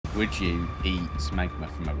Would you eat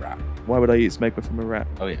smegma from a rat? Why would I eat smegma from a rat?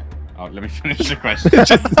 Oh, yeah. Oh, let me finish the question.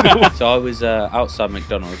 So I was outside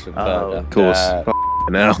McDonald's with a burger. Of course.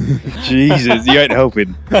 Now. Jesus, you ain't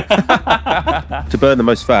helping. To burn the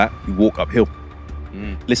most fat, you walk uphill.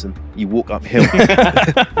 Listen, you walk uphill.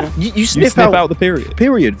 you sniff out the period.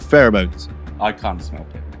 Period pheromones. I can't smell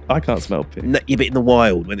it. I can't smell pig. No, yeah, but in the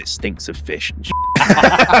wild, when it stinks of fish and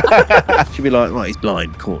she'll be like, right, he's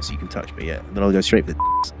blind, of course, you can touch me, yeah. And then I'll go straight for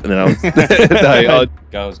the and then I'll...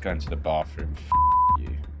 Girls going to the bathroom, you.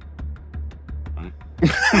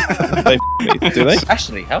 They me, do they?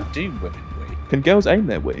 Actually, how do women wee? Can girls aim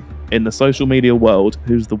their wee? In the social media world,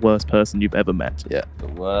 who's the worst person you've ever met? Yeah. The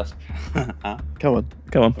worst. Come on,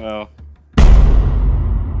 come on. Well...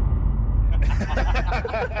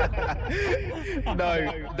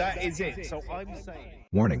 No, that is it. So I'm saying...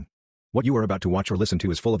 Warning. What you are about to watch or listen to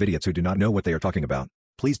is full of idiots who do not know what they are talking about.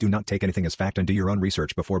 Please do not take anything as fact and do your own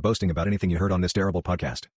research before boasting about anything you heard on this terrible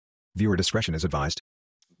podcast. Viewer discretion is advised.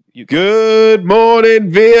 Good morning,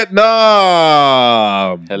 Vietnam!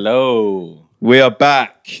 Hello. We are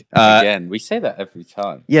back. Again, we say that every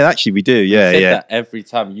time. Yeah, actually we do. Yeah, we say yeah. that every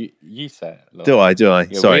time. You say it. Look. Do I?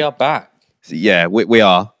 Yeah, Sorry. We are back. Yeah, we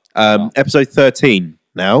are. Episode 13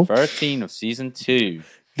 now. 13 of season 2.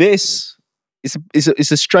 This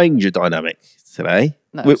is a stranger dynamic today.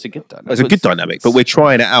 No, it's a good dynamic. It's a good dynamic, but we're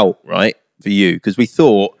trying it out, right, for you, because we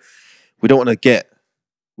thought we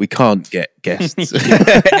can't get guests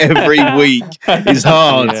every week. It's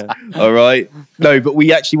hard, all right? No, but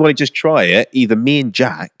we actually want to just try it, either me and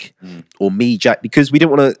Jack or me, Jack, because we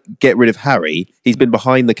didn't want to get rid of Harry. He's been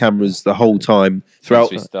behind the cameras the whole time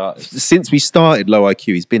throughout. Since we started Low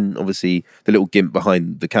IQ, he's been obviously the little gimp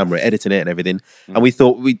behind the camera, editing it and everything. And we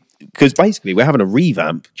thought because basically we're having a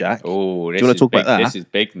revamp, Jack. Oh, do you want to talk about that? This is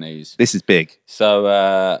big news. This is big.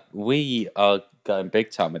 So we are going big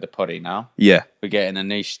time with the potty now. Yeah. We're getting a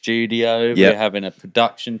new studio. Yeah. We're having a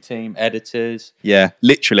production team, editors. Yeah,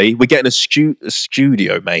 literally. We're getting a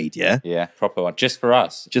studio made, yeah? Yeah, proper one. Just for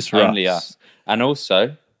us. Just for Only us. And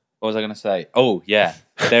also, what was I going to say? Oh, yeah.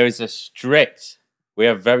 There is we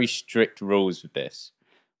have very strict rules with this,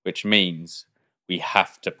 which means we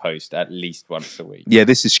have to post at least once a week. Yeah,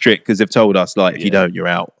 this is strict because they've told us, like, if you don't, you're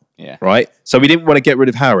out. Yeah. Right? So we didn't want to get rid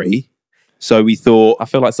of Harry. So we thought... I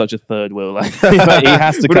feel like such a third wheel. Like, he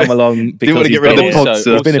has to come along because he's been in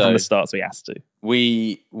it from the start, so he has to.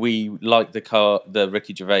 We like the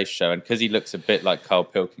Ricky Gervais show, and because he looks a bit like Carl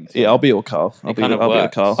Pilkington. Yeah, I'll be your Carl. I'll be your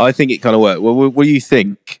Carl. I think it kind of worked. Well, what do you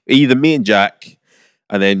think? Either me and Jack,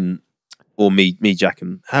 or me, Jack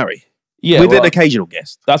and Harry. Yeah, with an occasional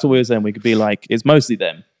guest. That's what we were saying. We could be like, it's mostly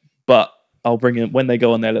them, but I'll bring in when they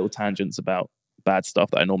go on their little tangents about bad stuff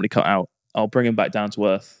that I normally cut out. I'll bring him back down to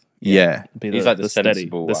earth. Yeah. He's like the steady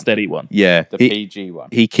one. Yeah. The PG one.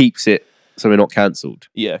 He keeps it so we're not cancelled.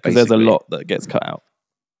 Yeah, because there's a lot that gets cut out.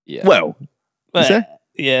 Yeah. Well, is there?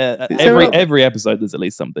 Yeah. Every episode there's at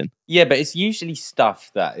least something. Yeah, but it's usually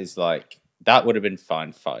stuff that is like, that would have been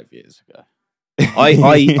fine 5 years ago.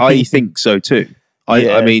 I think so too.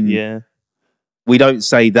 I mean, we don't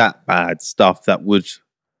say that bad stuff that would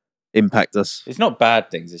impact us. It's not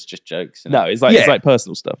bad things, it's just jokes. No, it's like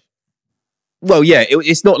personal stuff. Well, yeah,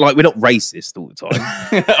 it's not like we're not racist all the time.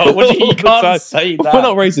 You can't say that. We're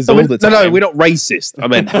not racist all the time. No, we're not racist. I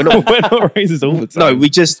mean, we're not racist all the time. No, we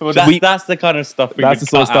just... that's the kind of stuff that's the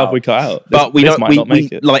sort of stuff we cut out. But we not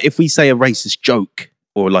make it. Like, if we say a racist joke,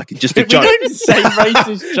 or like just a joke... We don't say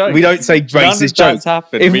racist jokes. We don't say racist jokes. None of that's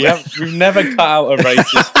happened. We've never cut out a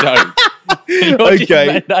racist joke.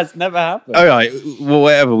 Okay. That's never happened. All right, well,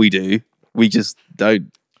 whatever we do, we just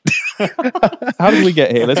don't... How did we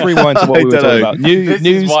get here? Let's rewind to what we were talking about.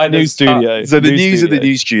 New studio. So the news of the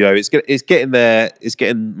new studio, it's getting there. It's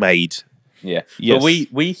getting made. Yeah. Yes.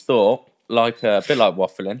 But we thought like a bit like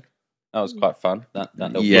waffling. That was quite fun. That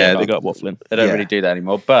little they got waffling. They don't really do that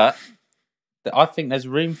anymore. But I think there's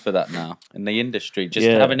room for that now in the industry. Just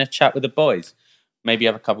having a chat with the boys, maybe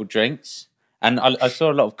have a couple drinks. And I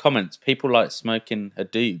saw a lot of comments. People like smoking a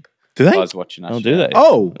doob. Do they? I was watching that. Do they?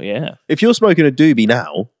 Oh, yeah. If you're smoking a doobie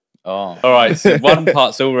now. Oh, all right. So one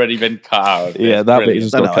part's already been cut out. Yeah, that bit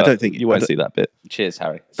is just I don't think you won't see that bit. Cheers,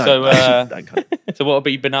 Harry. So what have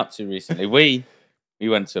you been up to recently? We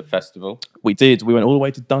went to a festival. We did. We went all the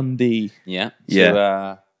way to Dundee. Yeah.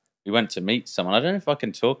 Yeah. We went to meet someone. I don't know if I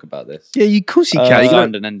can talk about this. Yeah, of course you can. You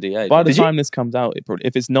signed an NDA. By the time this comes out,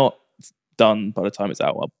 if it's not done by the time it's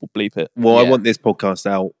out, we'll bleep it. Well, I want this podcast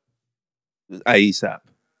out ASAP.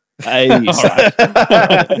 I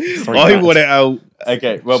want it out.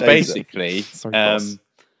 Okay, well, basically, so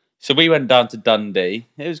we went down to Dundee.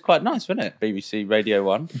 It was quite nice, wasn't it? BBC Radio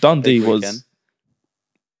 1. Dundee was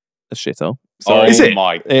a shithole. Oh Is it?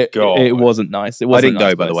 my It god! wasn't nice. It I wasn't.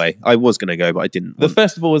 didn't go, by the way. I was going to go, but I didn't. The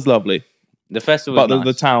festival was lovely, The festival, was but nice.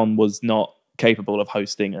 the town was not capable of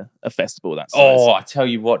hosting a festival that size. Oh, I tell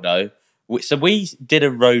you what though. So we did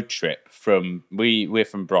a road trip from we're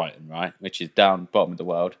from Brighton, right, which is down bottom of the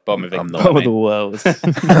world, bottom of England, Top of the world.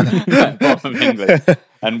 bottom of England,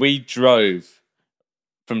 and we drove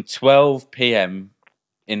from 12 p.m.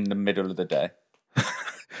 in the middle of the day,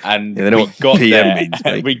 and Yeah, they know we what got PM there. means,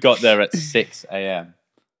 mate. We got there at 6 a.m.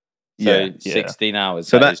 So Yeah, 16 hours.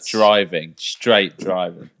 So that is that's- driving, straight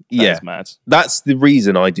driving. Yeah, That's mad. that's the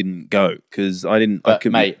reason I didn't go because I didn't. I But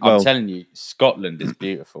couldn't. mate, well, I'm telling you, Scotland is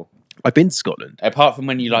beautiful. I've been to Scotland. Apart from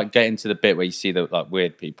when you like get into the bit where you see the like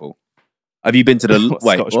weird people. Have you been to the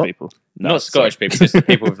wait? Scottish what? people. No, Not Scottish people, just the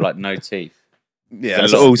people with like no teeth. Yeah,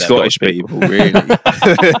 There's it's a lot all of them. Scottish people, really. We're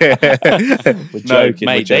No, joking.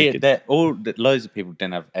 mate, we're joking. loads of people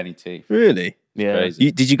didn't have any teeth. Really? Yeah.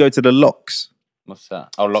 Crazy. Did you go to the locks? What's that?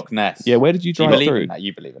 Oh, Loch Ness. Yeah, where did you Do you drive believe through? in that?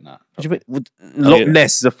 You believe in that? Loch yeah.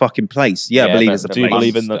 Ness is a fucking place. Yeah, I Yeah, believe but it's a the Do you place.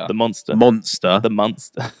 believe in the Monster. monster? Monster. The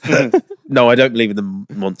monster. No, I don't believe in the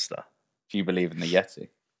monster. Do you believe in the Yeti?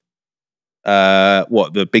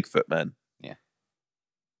 What, the Bigfoot man? Yeah.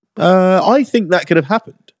 I think that could have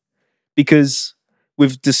happened because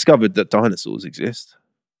we've discovered that dinosaurs exist.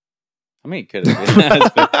 I mean, it could have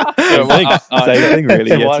been. Same thing, really.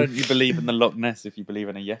 So Yeti. why don't you believe in the Loch Ness if you believe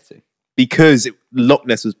in a Yeti? Because Loch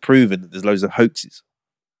Ness was proven that there's loads of hoaxes.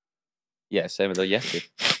 Yeah, same with the Yeti.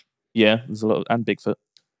 Yeah, there's a lot and Bigfoot.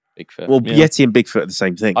 Bigfoot. Well, Yeah. Yeti and Bigfoot are the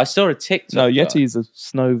same thing. I saw a TikTok. No, guy. Yeti is a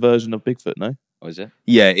snow version of Bigfoot. No, Was it?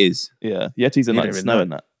 Yeah, it is. yeah, Yetis are You like don't even snow know. in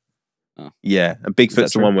that. Yeah, and that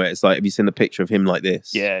Bigfoot's the true? one where it's like, have you seen the picture of him like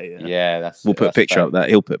this? Yeah. Yeah, that's. We'll put a that's picture fake. up that.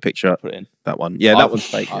 He'll put a picture up. Put it in. That one. Yeah, that one's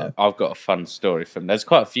fake. I- Yeah. I've got a fun story from. There's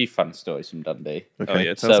quite a few fun stories from Dundee. Oh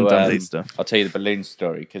yeah, tell So, some Dundee um, stuff. I'll tell you the balloon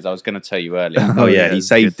story because I was going to tell you earlier. Oh, yeah, yeah, he it's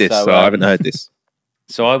saved good. this, So, so I haven't heard this.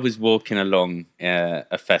 So I was walking along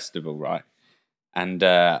a festival, right? And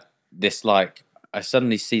this like, I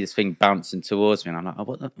suddenly see this thing bouncing towards me, and I'm like,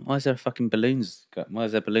 oh, why is there fucking balloons? Why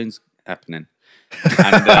is there balloons happening?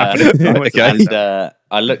 And, Okay. and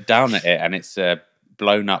I looked down at it, and it's a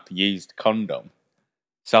blown up used condom.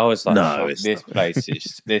 So I was like, No, "Fuck,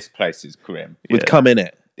 it's this place is grim. Would come in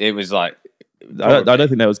it. It was like, I don't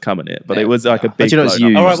think there was cum in it, but Yeah. it was like a But big. you know it's blown up.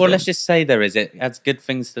 used. all right, well, them. let's just say there is. It adds good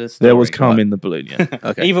things to the story. There was cum in the balloon. Yeah.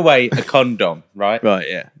 Okay. Either way, a condom, right? Right,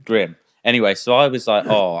 yeah. Grim. Anyway, so I was like,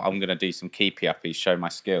 oh, I'm going to do some keepy uppies, show my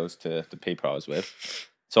skills to the people I was with.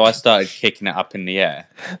 So I started kicking it up in the air,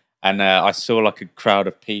 and I saw like a crowd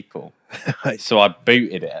of people. So I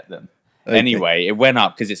booted it at them. Okay. Anyway, it went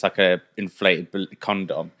up because it's like a inflated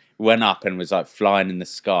condom. It went up and was like flying in the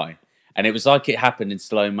sky. And it was like it happened in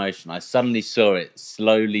slow motion. I suddenly saw it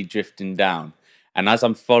slowly drifting down. And as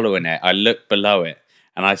I'm following it, I look below it.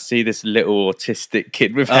 And I see this little autistic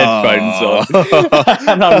kid with headphones on.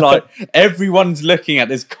 And I'm like, everyone's looking at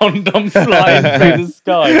this condom flying through the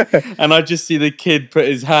sky. And I just see the kid put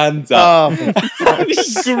his hands up. And he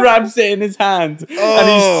grabs it in his hand. And he's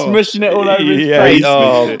smushing it all over his face.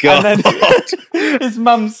 Oh, God. And then his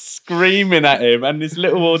mum's screaming at him. And this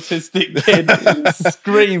little autistic kid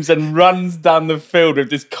screams and runs down the field with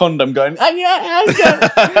this condom going, "Ah, yeah."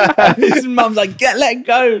 And his mum's like, let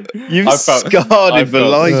go. You've I felt- scarred I him for felt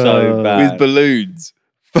life so bad. with balloons.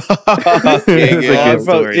 Fucking That's a hell. good I felt-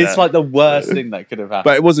 story, it's that. like the worst thing that could have happened.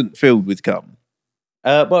 But it wasn't filled with cum.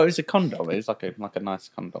 Well, it was a condom. It was like a nice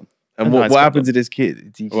condom. And A what, nice what condom. happened to this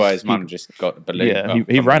kid? Did he Well, his just mum keep- just got the balloon. Yeah, Well,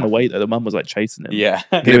 he from ran off. away though. The mum was like chasing him. Yeah.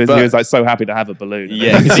 He was but- like so happy to have a balloon.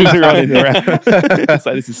 Yeah. he was running around. It's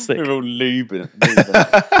like, this is sick. We're all lubing.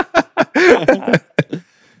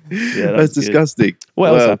 Yeah, That's good. disgusting. What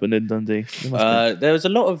else Well, happened in Dundee? There must There was a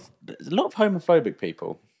lot of homophobic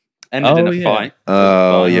people. Ended in a yeah. fight.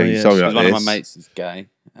 Oh, yeah, Oh, you yeah. told me Because about one of this. my mates is gay,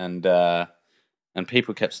 and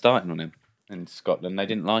people kept starting on him in Scotland. They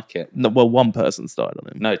didn't like it. be. No, well, one person started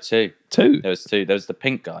on him. No, two. Two. There was two. There was the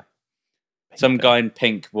pink guy. Some guy in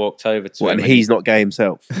pink walked over to What, him. and he's not gay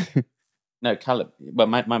himself? No, Callum. Well,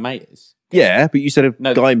 my mate is. Yeah, but you said a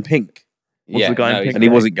No. guy in pink. What's the guy in no, pink? he's And he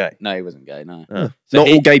gay. wasn't gay. No, he wasn't gay. No. Oh. So Not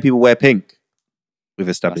he- all gay people wear pink. We've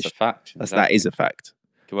That's a established. fact. That is a fact.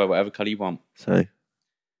 You can wear whatever colour you want. So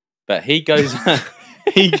But he goes,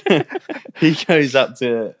 he goes up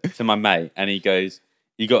to my mate and he goes,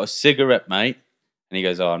 "You got a cigarette, mate?" And he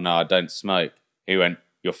goes, "Oh no, I don't smoke." He went,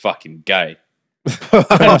 "You're fucking gay."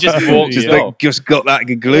 and just walked off. Just got that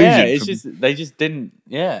conclusion. Yeah, it's they just didn't.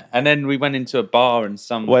 Yeah, and then we went into a bar and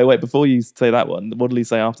some. Wait, before you say that one, what did he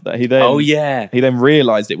say after that? He then, he then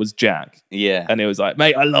realised it was Jack. Yeah, and it was like,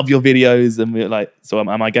 mate, I love your videos, and we were like, so am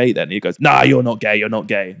I gay then? And he goes, nah, you're not gay, you're not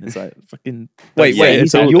gay. And it's like, fucking. Wait, he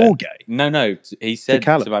said you're gay. No, he said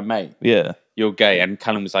to my mate, yeah, you're gay, and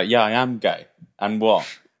Callum was like, yeah, I am gay, and what?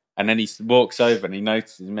 And then he walks over and he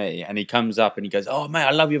notices me, and he comes up and he goes, oh mate,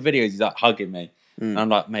 I love your videos. He's like hugging me. And I'm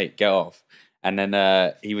like, mate, get off. And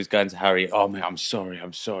then he was going to Harry, oh, mate, I'm sorry.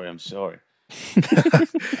 That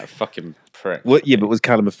fucking prick. What? Yeah, but was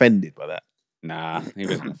Callum offended by that? Nah, he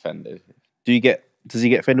wasn't offended. Does he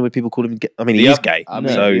get offended when people call him gay? I mean, he is gay. I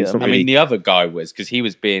mean, the other guy was, because he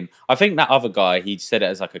was being... I think that other guy, he said it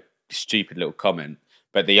as like a stupid little comment.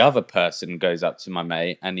 But the other person goes up to my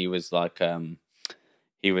mate and he was like... oh,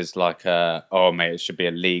 mate, it should be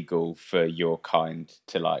illegal for your kind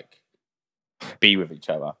to like... be with each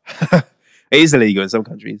other. It is illegal in some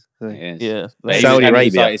countries. It is. Yeah. Saudi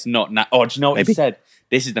Arabia. Like, it's not. Oh, do you know what he said?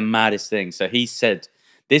 This is the maddest thing. So he said,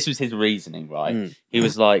 this was his reasoning, right? He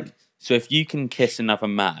was like, so if you can kiss another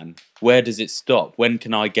man, where does it stop? When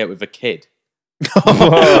can I get with a kid?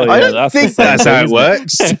 I don't think that's how it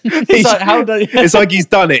works. It's like he's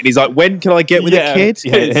done it, and he's like, "When can I get with a kid?"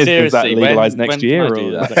 Yeah, seriously, is that legalized next year, or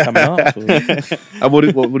is that coming up? And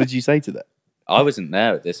what did you say to that? I wasn't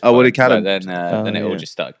there at this point. Oh, what did Callum? Then it all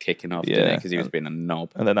just started kicking off, didn't it? Because he was being a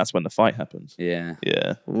knob. And then that's when the fight happens. Yeah.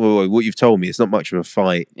 Well, what you've told me, it's not much of a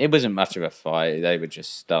fight. It wasn't much of a fight. They were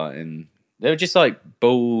just starting. They were just like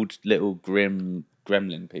bald little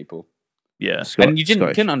gremlin people. Yeah. And you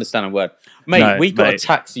couldn't understand a word. Mate, we got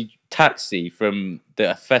a taxi from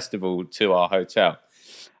the festival to our hotel.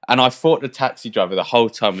 And I thought the taxi driver the whole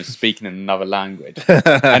time was speaking in another language.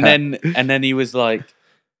 and then he was like,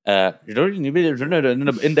 they're in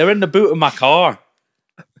the boot of my car.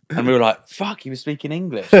 And we were like, fuck, he was speaking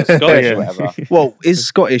English or Scottish or whatever. Well, is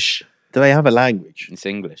Scottish, do they have a language? It's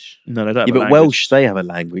English. No, they don't. Yeah, but Welsh, they have a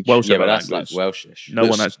language. Welsh, yeah, but that's like Welshish.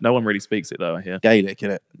 No one really speaks it though, I hear. Gaelic,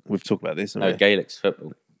 innit? We've talked about this. No, Gaelic's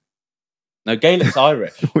football. No, Gaelic's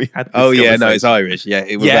Irish. It's Irish.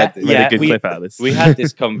 Yeah, we had a good clip out of this. We had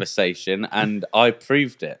this conversation, and I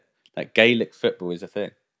proved it that Gaelic football is a thing.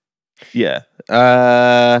 Yeah.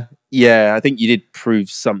 Yeah, I think you did prove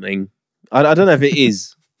something. I don't know if it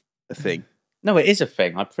is a thing. No, it is a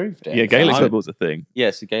thing. I proved it. Yeah, Gaelic football's a thing. Yeah,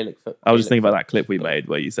 it's a Gaelic football. I was just thinking about that clip we made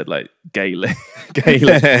where you said like Gaelic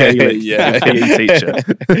yeah, PE teacher.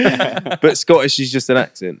 But Scottish is just an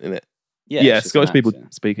accent, isn't it? Yeah, Scottish people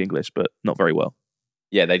speak English, but not very well.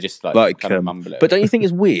 Yeah, they just like kind of mumble it. But don't you think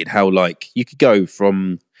it's weird how like you could go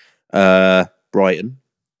from Brighton,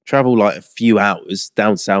 travel like a few hours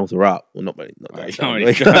down south or up, well, not down south,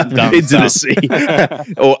 into the sea,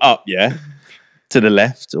 or up, to the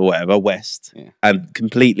left or whatever, west, and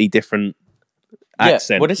completely different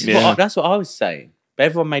accent. Well, that's what I was saying. But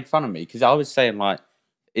everyone made fun of me because I was saying like,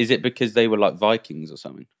 is it because they were like Vikings or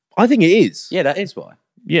something? I think it is. Yeah, that is why.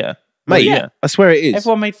 Yeah. Mate, I swear it is.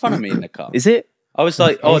 Everyone made fun of me in the car. Is it? I was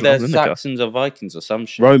like, they're Saxons or Vikings or some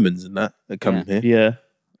shit. Romans and that come here. Yeah.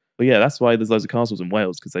 But yeah, that's why there's loads of castles in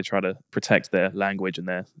Wales, because they try to protect their language and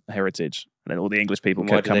their heritage. And then all the English people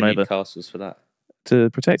kept coming over. Why do they need castles for that? To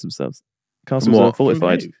protect themselves. Castles are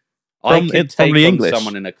fortified. I could take the on English.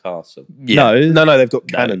 someone in a castle. Yeah. No, they've got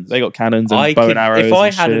cannons. They got cannons and bow and arrows. If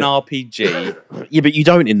I had an RPG... Yeah, but you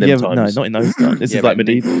don't in them times. No, not in those times. This is like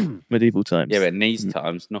medieval times. Yeah, but in these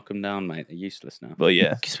times, knock them down, mate. They're useless now. But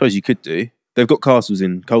yeah. I suppose you could do. They've got castles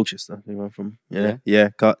in Colchester. From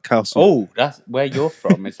castle. Oh, that's where you're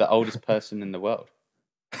from. It's the oldest person in the world.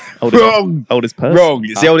 Oldest person? Wrong.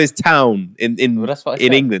 It's the oldest town in that's what I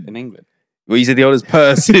said, England. In England. Well, you said the oldest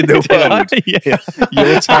person in the world.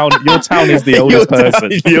 Your town is the oldest person.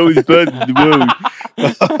 The oldest person in the world.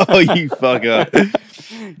 Oh, you fucker.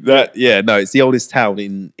 It's the oldest town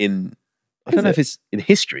in I don't know if it's in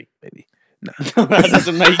history, maybe. No. That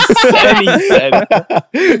doesn't make any sense.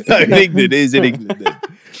 No, in England. It is in England.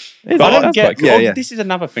 But I don't get... This is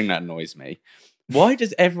another thing that annoys me. Why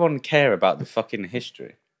does everyone care about the fucking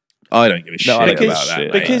history? I don't give a shit about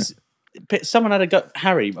that. Because someone had a go...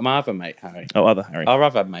 Harry, my other mate, Harry. Oh, other Harry. Our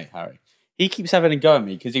other mate, Harry. He keeps having a go at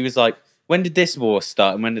me because he was like, when did this war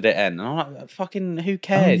start and when did it end? And I'm like, fucking, who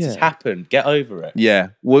cares? It's happened. Get over it. Yeah.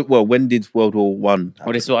 Well, when did World War One happen?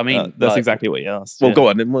 Well, this is what I mean. That's exactly what he asked. Well, go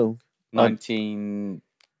on then. Well,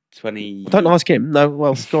 1920... Don't ask him. No,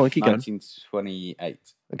 well, go on, keep going. 1928.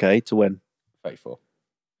 Okay, to when? 34.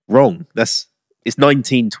 Wrong. It's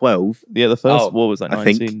 1912. Yeah, the first war was like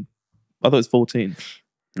 19... I thought it was 14.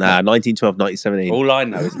 Nah, 1912, 1917. All I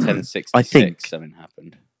know is 1066 I think something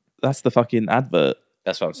happened. That's the fucking advert.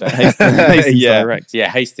 That's what I'm saying. Hastings Yeah. Direct. Yeah,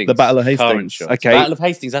 Hastings. The Battle of car Hastings. insurance. Okay. Battle of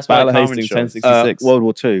Hastings. That's Battle why of car Hastings, insurance. 1066. World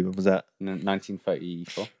War II. What was that?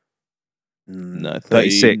 1934. No,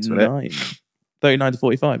 36, wasn't it? 39 to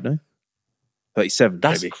 45, no? 37,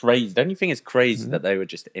 That's maybe. crazy. Don't you think it's crazy that they were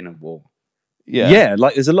just in a war? Yeah,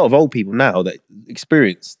 like there's a lot of old people now that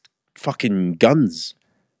experienced fucking guns.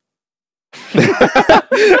 No,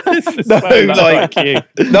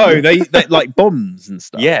 they like bombs and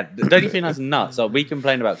stuff. Yeah, don't you think that's nuts? Like, we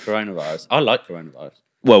complain about coronavirus. I like coronavirus.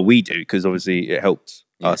 Well, we do because obviously it helped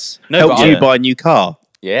us. No, Helped but you I- buy a new car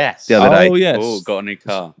Yes. the other day. Oh, yes. Oh, got a new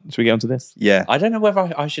car. Should we get onto this? Yeah, I don't know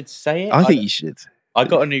whether I should say it. I think you should. I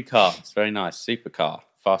got a new car. It's very nice. Supercar.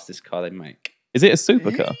 Fastest car they make. Is it a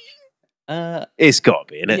supercar? It's got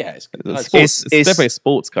to be, innit? Yeah, it's It's, a nice. sports, it's definitely a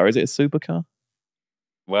sports car. Is it a supercar?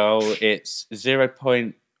 Well, it's 0.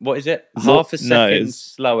 What is it? Zero- Half a second no, it's-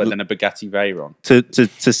 slower than a Bugatti Veyron. To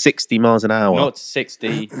 60 miles an hour. 0 to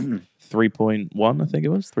 60. 3.1, I think it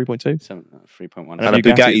was. 3.2. 3.1. And a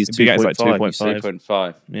Bugatti's Bugatti's like 2.5.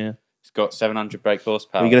 2.5. Yeah. It's got 700 brake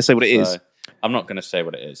horsepower. Are you going to say what it is? I'm not going to say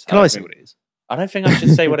what it is. Can I say what it is? I don't think I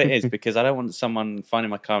should say what it is because I don't want someone finding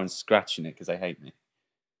my car and scratching it because they hate me.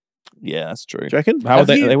 Yeah, that's true. Do you reckon? How would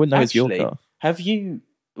Have you- they wouldn't know it's your actually- car. Have you?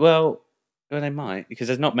 Well, they might because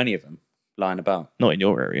there's not many of them lying about. Not in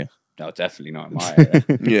your area. No, definitely not in my area.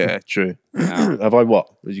 Yeah, true. No. Have I what?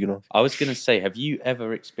 What was you going to? I was going to say, have you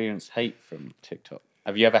ever experienced hate from TikTok?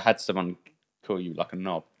 Have you ever had someone call you like a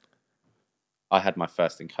knob? I had my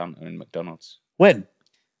first encounter in McDonald's. When?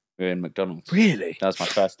 We were in McDonald's. Really? That was my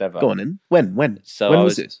first ever. Go on in. When? So when I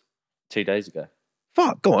was this? 2 days ago.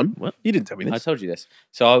 Fuck, go on. What? You didn't tell me I this. told you this.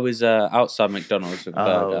 So I was outside McDonald's with a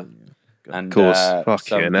burger. And, Of course. Fuck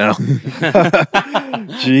some- you now.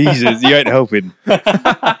 Jesus, you ain't helping.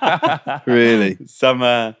 Really?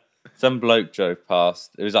 Some bloke drove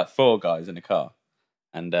past. It was like 4 guys in a car.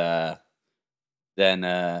 And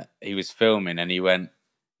then he was filming and he went,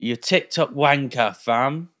 "You TikTok wanker,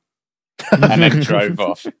 fam." And then drove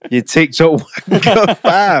off. You TikTok wanker,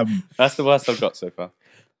 fam. That's the worst I've got so far.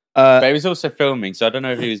 Uh, But he was also filming, so I don't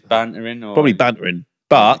know if he was bantering or probably bantering.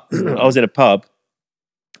 But I was in a pub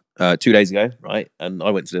 2 days ago, right? And I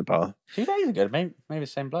went to the bar. 2 days ago. Maybe the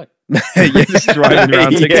same bloke. Just driving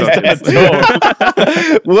around TikTok.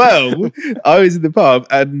 Well, I was in the pub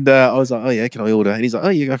and I was like, "Oh yeah, can I order?" And he's like, "Oh,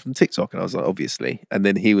 you go from TikTok?" And I was like, "Obviously." And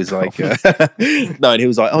then he was like, "No," and he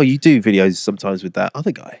was like, "Oh, you do videos sometimes with that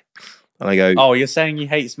other guy?" And I go, Oh, you're saying he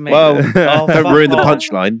hates me? "Well, Oh, don't fuck ruin the off.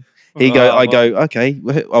 punchline." I go, "Okay."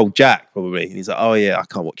 Oh, Jack probably. And he's like, "Oh yeah, I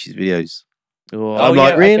can't watch his videos." Oh, I'm yeah,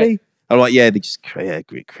 like, okay. "Really?" I'm like, "Yeah, they just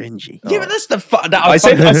cringy." Yeah, but that's the fun. I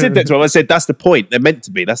said that to him. I said that's the point. They're meant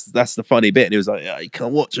to be. That's the funny bit. And he was like, "Yeah, you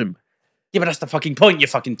can't watch them." Yeah, but that's the fucking point. You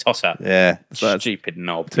fucking tosser. Yeah. Stupid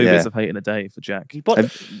knob. 2 Yeah. bits of hate in a day for Jack.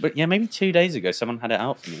 But yeah, maybe 2 days ago, someone had it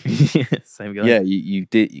out for me. Same guy. Yeah, you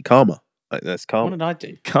did karma. Like, that's What karma. did I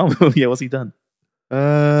do? Come. Yeah, what's he done?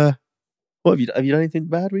 What have you done anything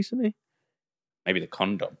bad recently? Maybe the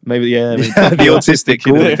condom. Maybe, yeah. The autistic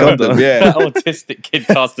kid in the condom, condom. yeah. That autistic kid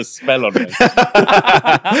cast a spell on me.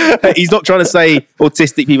 He's not trying to say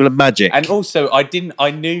autistic people are magic. And also, I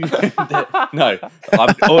knew that, no,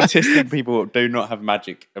 autistic people do not have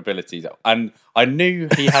magic abilities. And I knew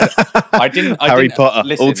he had, Harry Potter,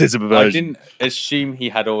 autism I version. didn't assume he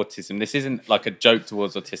had autism. This isn't like a joke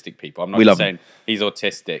towards autistic people. I'm not We love saying he's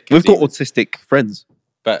autistic. We've got autistic friends.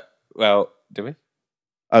 But, well, do we?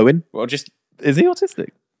 Owen? Well, just, Is he autistic?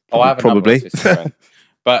 I have Probably. another autistic friend.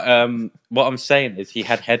 But what I'm saying is he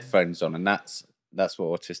had headphones on, and that's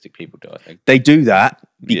what autistic people do, I think. They do that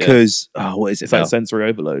because, what is it? It's like now? sensory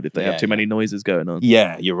overload if they Yeah, have too many noises going on.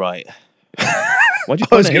 Yeah, you're right. Why'd you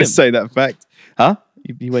I was point at going him? to say that fact. Huh?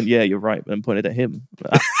 You went, yeah, you're right, but then pointed at him.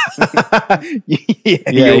 Yeah, Yeah,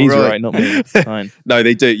 you're he's right, not me. Fine. No,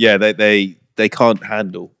 they do. Yeah, they can't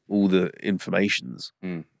handle all the informations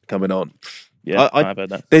coming on. Yeah, I- I've heard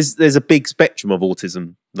that. There's a big spectrum of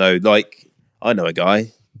autism, though. Like, I know a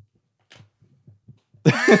guy.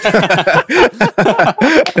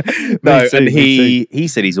 No, too, and me he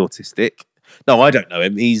said he's autistic. No, I don't know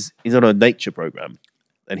him. He's on a nature program,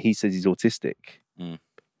 and he says he's autistic. Mm.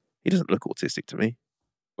 He doesn't look autistic to me.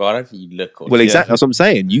 Well, I don't think you look autistic. Well, exactly. That's what I'm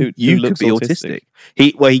saying. You Who you could looks be autistic?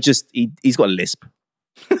 autistic. He's got a lisp.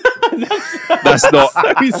 That's not.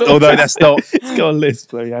 Although that's not. It's got a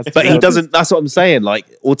list, but he has. But he doesn't. That's what I'm saying. Like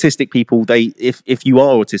autistic people, if you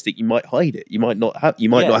are autistic, you might hide it. You might not have. You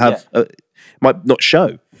might Yeah, not have. Might not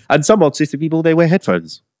show. And some autistic people, they wear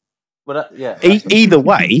headphones. Well, yeah. Either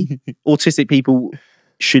way, autistic people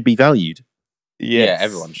should be valued. Yeah,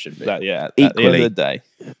 everyone should be. That, yeah, at the end Equally. of the day.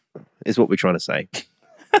 Is what we're trying to say.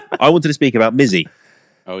 I wanted to speak about Mizzy.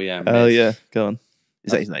 Oh yeah. Oh yeah, go on.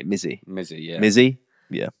 Is that his name? Mizzy. Mizzy. Yeah. Mizzy.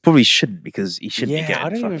 Yeah. Probably shouldn't because he shouldn't be Yeah, getting. I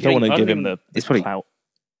don't even I don't want to I give don't him the It's probably- clout.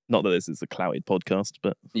 Not that this is a clouted podcast,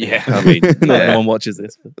 but Yeah. I mean, no yeah. one watches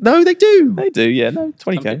this. But No, they do. they do, yeah. No,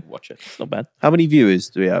 Some 20k. people watch it. It's not bad. How many viewers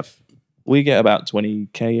do we have? We get about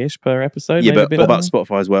 20k ish per episode. Yeah, maybe a but bit what about more.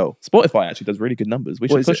 Spotify as well? Spotify actually does really good numbers. We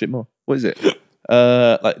What should is push it? it more. What is it?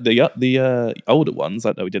 Like the older ones,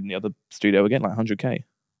 like that we did in the other studio again, like 100k.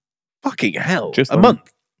 Fucking hell! Just a on-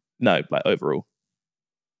 month. No, like overall.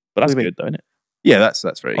 But that's What do you good, though, isn't it? Yeah, that's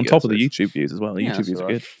very On good, top of I the suppose. YouTube views as well. The Yeah, YouTube that's views are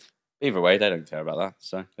alright. good. Either way, they don't care about that.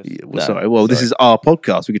 So Yeah, well, No, sorry. Well, this sorry. is our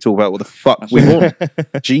podcast. We could talk about what the fuck we want.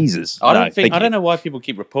 Jesus. I don't No, think thank I you. don't know why people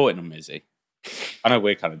keep reporting on Mizzy. I know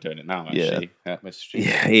we're kind of doing it now, actually. Yeah.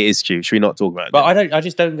 Yeah, it is true. Should we not talk about it? But I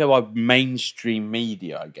just don't go why mainstream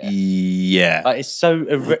media. I guess. Yeah. Like it's so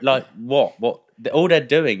like what all they're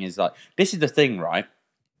doing is like this is the thing, right?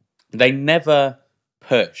 They never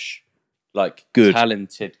push like Good.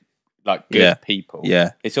 talented, like good Yeah. people.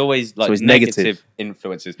 Yeah. It's always like it's negative, negative.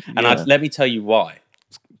 influences. And Yeah. let me tell you why.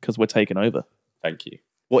 Because we're taking over. Thank you.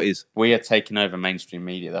 What is? We are taking over mainstream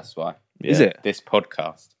media. That's why. Is Yeah. it? This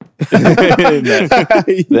podcast.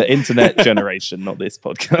 The internet generation, not this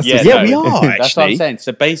podcast. Yeah, we are, That's what I'm actually. saying.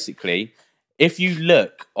 So basically, if you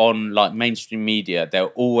look on like mainstream media,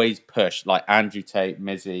 they'll always push like Andrew Tate,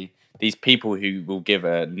 Mizzy, these people who will give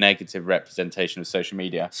a negative representation of social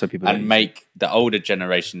media So people don't and use make the older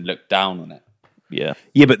generation look down on it. Yeah.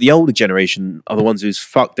 Yeah, but the older generation are the ones who's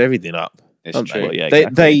fucked everything up. It's aren't true. They? Well, yeah, they,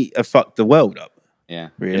 exactly. they have fucked the world up, Yeah.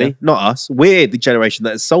 really. Yeah. Not us. We're the generation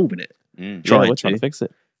that is solving it Mm. Trying We're trying to. to fix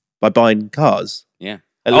it. by buying cars. Yeah.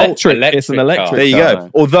 Electric. electric It's an electric car. There you car.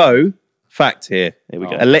 go. Although, fact here, Here we Oh.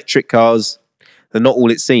 go. electric cars, they're not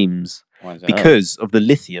all it seems Why is that? because of the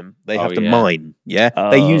lithium they Oh, have to yeah. mine. Yeah.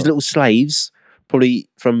 They use Oh. little slaves, probably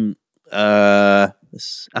from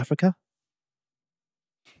Africa.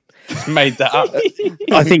 Made that up.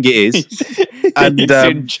 I think it is. And, You've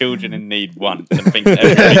seen children in need once and think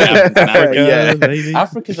everything happens in Africa. Yeah. baby.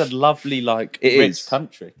 Africa's a lovely, like, It rich is.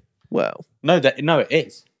 country. Well, No, it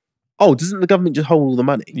is. oh, doesn't the government just hold all the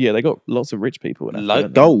money? Yeah, they got lots of rich people in Africa. Lo-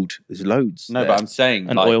 don't they? Gold. There's loads. No, there. but I'm saying,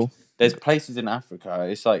 And like, oil. there's places in Africa.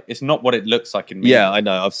 It's like it's not what it looks like in media. Yeah, I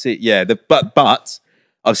know. I've seen. Yeah, but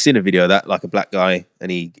I've seen a video of that, like a black guy, and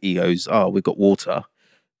he goes, "Oh, we've got water."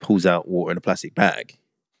 Pulls out water in a plastic bag.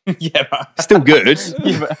 yeah, but, Still good,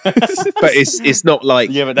 yeah, but, but it's not like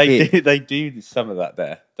yeah, but they here. they do some of that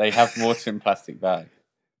there. They have water in plastic bag.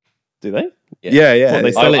 Do they? Yeah. What,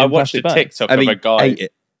 they sell it I in watched a plastic bags? TikTok and of he a guy. ate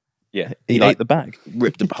it. Yeah, He like- ate the bag.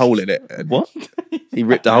 Ripped a hole in it. And What? He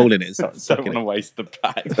ripped a hole in it and started don't sucking want to it. waste the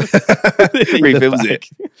bag. Refills it.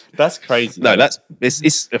 That's crazy. No, though.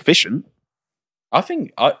 it's efficient. I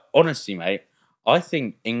think honestly, mate. I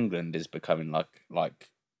think England is becoming like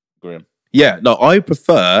grim. Yeah. No, I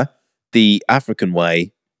prefer the African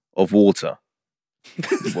way of water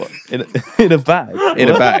What? In a bag? in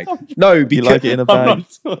a bag. No, You because like it in a I'm bag?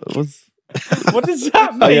 not- Was- What does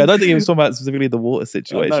that mean? Oh, yeah, I don't think he was talking about specifically the water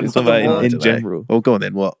situation. No, He was not talking the about water, in don't know. general. Well, go on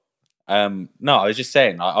then. What? No, I was just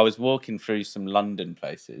saying. I was walking through some London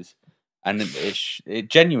places, and it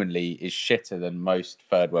genuinely is shitter than most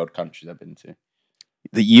third world countries I've been to.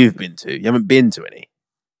 That you've been to? You haven't been to any.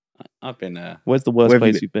 I've been Where's the worst Where have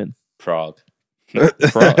you place you've been? Prague.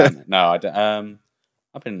 Prague. No, I don't.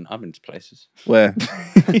 I've been to places. Where?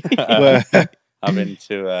 Where? I've been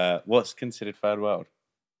to what's considered third world.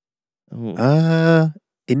 Oh,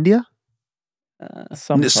 India?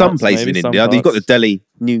 some Some parts, place maybe, in some India. You've got the parts. Delhi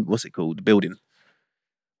new. What's it called? The building.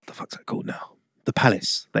 What the fuck's that called now? The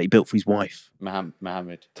palace that he built for his wife.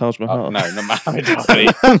 Mohammed. Taj Mahal. Oh, no, not Mohammed Ali.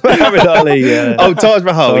 Muhammad Ali, yeah. Oh, Taj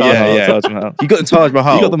Mahal. Taj yeah, Mahal, yeah. Taj Mahal. You got the Taj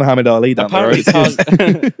Mahal. You got the Muhammad Ali down the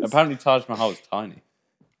apparently, road. apparently Taj Mahal is tiny.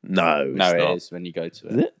 No, No, it's it not. is when you go to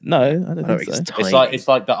Is it. it? No, I don't I don't think think so. it's tiny. It's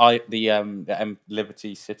like the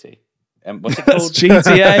Liberty City. What's it That's called?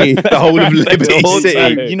 GTA. The whole of Liberty All City.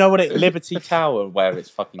 time. You know what? Liberty Tower, where it's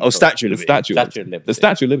fucking. Oh, called? Statue of The Liberty. Statue of Statue of Liberty. Liberty. The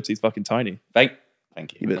Statue of Liberty is fucking tiny.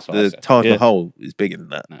 Thank you. Yeah, but That's what I the said. Taj Yeah. Mahal is bigger than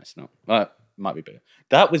that. No, it's not. Well, it might be bigger.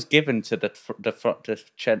 That was given to that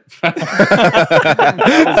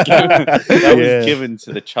was given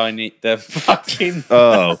to the Chinese, the fucking,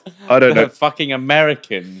 Oh, I don't the know. fucking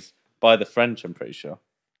Americans by the French. I'm pretty sure.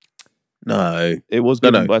 No. It was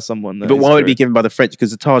No, given no. by someone. that But is why would it be correct. given by the French?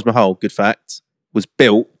 Because the Taj Mahal, good fact, was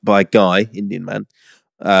built by a guy, Indian man.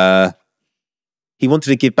 He wanted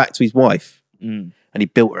to give back to his wife, Mm. and he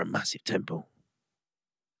built her a massive temple.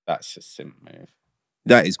 That's a simp move.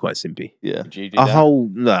 That is quite simpy. Yeah. Would you do A that? whole,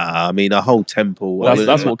 nah, I mean, a whole temple. Well, I that's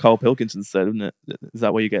don't what know. Carl Pilkington said, isn't it? Is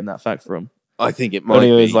that where you're getting that fact from? I think it might When he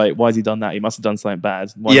be. was like, "Why has he done that? He must have done something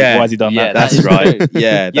bad. Why has he done Yeah, that?" That's is right. true.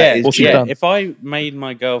 Yeah, that is What's he true. done? If I made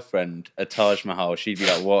my girlfriend a Taj Mahal, she'd be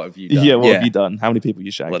like, "What have you done?" Yeah, what Yeah. have you done? How many people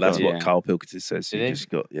you shagged? Well, that's Yeah. what Carl Pilkington says. Did You he? just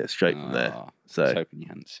got straight from there. Oh, I was So, hoping you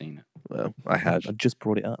hadn't seen it. well, I had. I just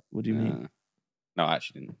brought it up. What do you mean? No, I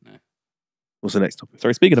actually didn't. No. What's the next topic?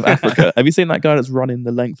 Sorry, speaking of Africa, have you seen that guy that's running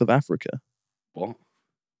the length of Africa? What?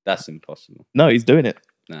 That's impossible. No, he's doing it.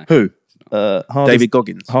 No. Who? Hardest, David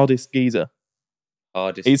Goggins. Hardest geezer.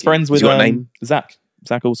 Hardest He's friends with He's got a name? Zach.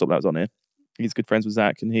 Zach Alsop that was on here. He's good friends with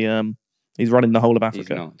Zach, and he's running the whole of He's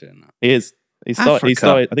Africa. not doing that. He is. He started. Africa?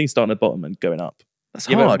 I think he's starting at the bottom and going up. That's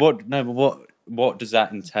Yeah, hard. but what does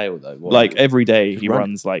that entail though? What, Like every day, he Run.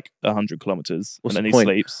 runs like 100 kilometers, What's and then the he point?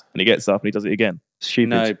 sleeps, and he gets up and he does it again. Stupid.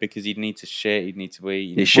 No, because you'd need to shit, you'd need to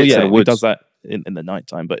eat. He You'd shits Well, in yeah, the he woods. does that in the night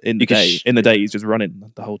time, but in the You can day, he's just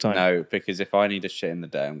running the whole time. No, because if I need a shit in the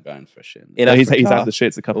day, I'm going for a shit. In the In day. No, he's Africa? had the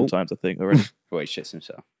shits a couple Oh. times, I think, already. Well, he shits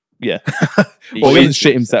himself. Yeah. He Well, he doesn't shits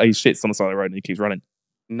shit himself. He shits on the side of the road and he keeps running.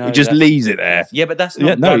 No, He just that's leaves it ridiculous. there. Yeah, but that's Yeah,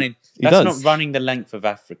 not no, running. he That's does. not running the length of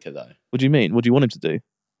Africa, though. What do you mean? What do you want him to do?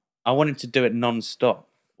 I want him to do it non-stop.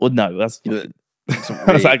 Well, no, that's Yeah, how's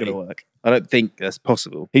that going to really. work? I don't think that's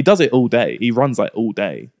possible. He does it all day. He runs like all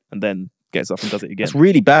day and then gets up and does it again. It's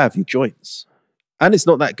really bad for your joints. And it's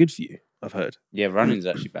not that good for you, I've heard. Yeah, running's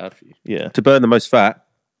actually bad for you. Yeah. To burn the most fat,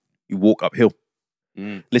 you walk uphill.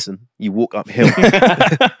 Mm. Listen, you walk uphill.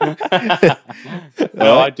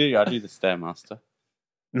 No, I do the Stairmaster.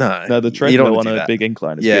 No, No, the you treadmill don't on do a that. big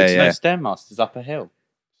incline is Yeah, good. No, yeah. Stairmaster's up a hill.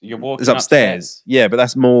 You're walking It's upstairs. Yeah, but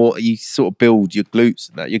that's more, you sort of build your glutes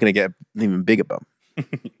and that. You're going to get an even bigger bum.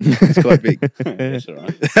 It's quite big. It's all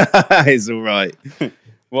right. It's all right.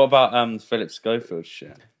 What about Phillip Schofield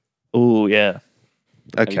shit? Oh, yeah.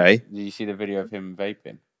 Okay. Did you see the video of him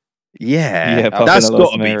vaping? Yeah. Yeah, puffing That's a got to lot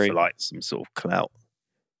be of Mary. for like some sort of clout.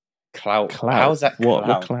 Clout. Clout. How's that What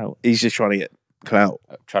clout? clout? He's just trying to get clout.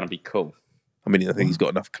 Trying to be cool. I mean, I think he's got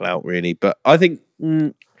enough clout, really. But I think,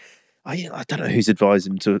 I don't know who's advised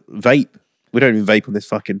him to vape. We don't even vape on this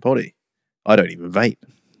fucking potty. I don't even vape.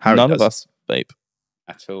 Harry None does. of us vape.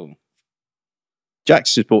 At all.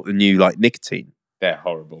 Jack's just bought the new like nicotine. They're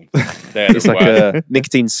horrible. They're It's the like worst. a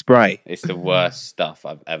nicotine spray. It's the worst stuff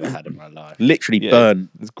I've ever had in my life. Literally Yeah. burn.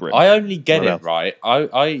 It's grim. I only get What it else? right.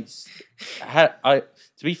 I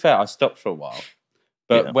to be fair, I stopped for a while,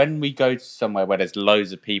 but Yeah. when we go to somewhere where there's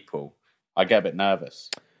loads of people, I get a bit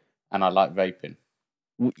nervous, and I like vaping.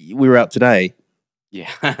 We were out today. Yeah,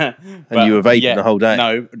 And you were vaping the whole day?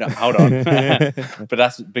 No, hold on. But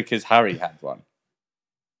that's because Harry had one.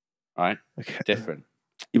 Right, Okay. different.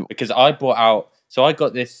 You- Because I bought out, so I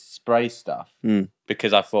got this spray stuff Mm.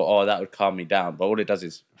 because I thought, oh, that would calm me down, but all it does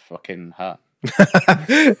is fucking hurt.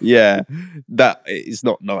 Yeah, that is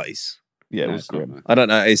not nice. Yeah, it No, was it's not, grim. man. I don't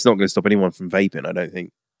know. It's not going to stop anyone from vaping. I don't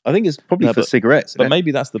think. I think it's probably No, for but- cigarettes. But isn't it?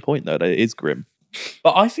 maybe that's the point, though. That it is grim.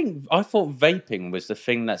 But I thought vaping was the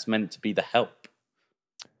thing that's meant to be the help.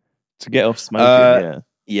 To get off smoking, yeah.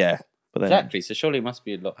 yeah, But then, Exactly. So surely it must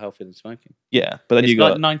be a lot healthier than smoking. yeah. But then It's you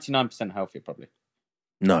got... like 99% healthier, probably.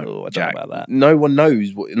 no, Oh, I don't know Jack. about that. No one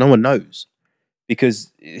knows. No one knows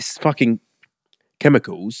because it's fucking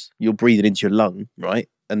chemicals you're breathing into your lung, right?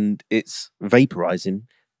 And it's vaporizing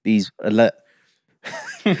these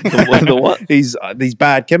The what? these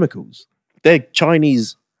bad chemicals. They're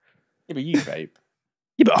Chinese. Yeah, but you vape.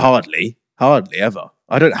 Yeah, but hardly ever.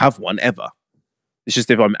 I don't have one ever. It's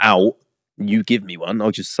just if I'm out, you give me one,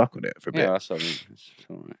 I'll just suck on it for a bit. Yeah, that's what I mean. It's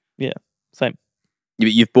all right. Same.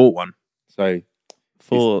 You've bought one, so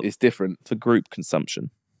For it's different. for group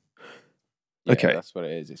consumption. Yeah, Okay. that's what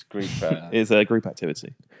it is. It's group It's a group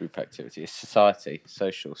activity. group activity. It's society,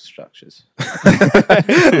 social structures.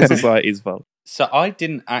 Society's fault. So I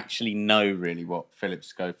didn't actually know really what Phillip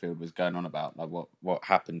Schofield was going on about, like what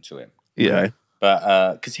happened to him. Yeah.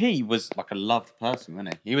 But because he was like a loved person,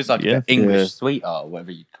 wasn't he? He was like Yeah. an English Yeah. sweetheart, or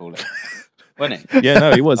whatever you'd call it, wasn't he? Yeah,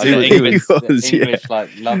 no, he was. Like He an was, English, was, yeah. English like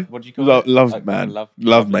love. What do you call Love- it? love Like, man. love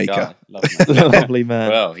Love lovely maker. guy. Love maker. lovely man.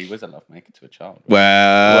 Well, he was a love maker to a child.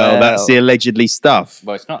 Well, that's the allegedly stuff.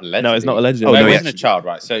 Well, it's not allegedly. No, it's not allegedly. No, Oh, he no, wasn't a actually- child,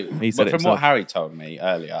 right? So, He said but it from what himself. Harry told me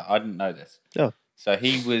earlier, I didn't know this. Oh. So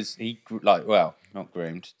not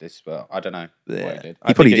groomed. I don't know what he did.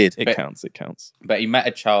 He probably did. It But- counts. It counts. But he met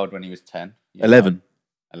a child when he was 10. 11.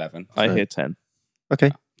 11. I So- hear 10.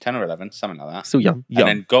 Okay, 10 or 11, something like that. still young. Young.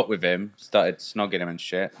 And then got with him, started snogging him and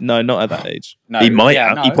shit. No, not at that age. No, He might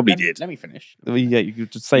have. He probably let me- did. Let me finish. Well, yeah, you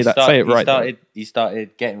could just say He that. started- Say it right. though. He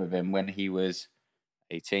started getting with him when he was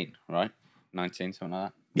 18, right? 19, something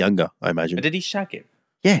like that. Younger, I imagine. But did he shag him?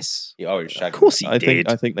 Yes, He always shagged of course him. he did.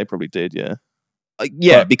 I think they probably did. Yeah.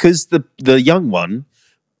 Yeah, But- because the young one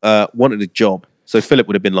wanted a job. So Philip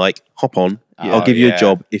would have been like, hop on, I'll give you a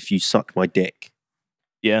job if you suck my dick.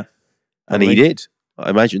 Yeah. And he did, I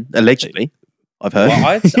imagine. Allegedly. I've heard.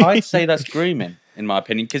 Well, I'd say that's grooming, in my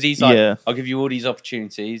opinion, because he's like, I'll give you all these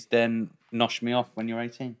opportunities, then nosh me off when you're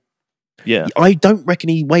 18. Yeah. I don't reckon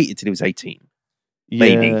he waited till he was 18.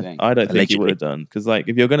 Maybe. Yeah, I don't think he Allegedly. would have done. Because, like,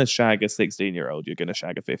 if you're going to shag a 16-year-old, you're going to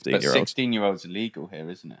shag a But 15-year-old. 16-year-olds are legal here,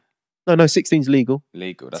 isn't it? No, 16's legal.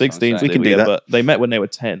 Legal. That's 16's We can legal, do yeah, that. but they met when they were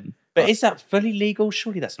 10. But is that fully legal?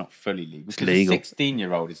 Surely that's not fully legal. It's Because legal. a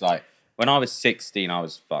 16-year-old is like, when I was 16, I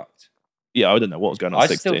was fucked. Yeah, I don't know what was going on at I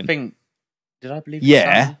 16. still think, did I believe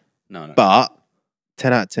Yeah. No. But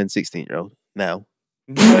 10 out of 10 16-year-old now.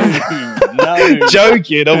 No.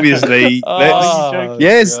 Joking, obviously. Oh,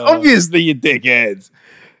 Yes, God. obviously, you dickhead.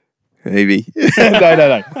 Maybe.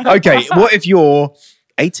 No. Okay, what if you're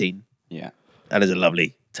 18 Yeah. and there's a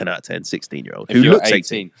lovely 10 out of 10 16-year-old If who you're looks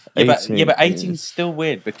 18? Yeah, but 18 18's still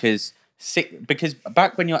weird because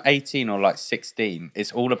back when you're 18 or like 16,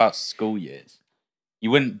 it's all about school years. You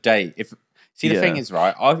wouldn't date if. See, the thing is,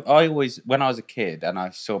 right? I always, when I was a kid and I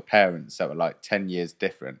saw parents that were like 10 years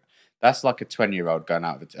different, that's like a 20-year-old going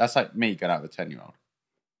out with. That's like me going out with a 10-year-old.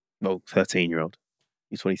 Well, 13-year-old.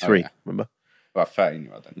 He's 23, remember? Well,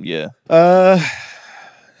 13-year-old then. Yeah.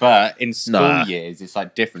 But in school Nah. years, it's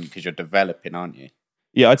like different because you're developing, aren't you?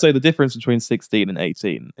 Yeah, I'd say the difference between 16 and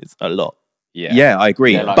 18 is a lot. Yeah, I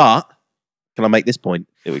agree. Yeah, like- but can I make this point?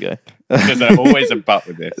 Here we go. Because there's always a but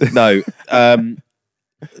with this. No.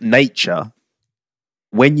 Nature,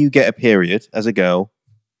 when you get a period as a girl,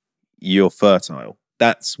 you're fertile.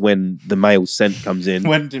 That's when the male scent comes in.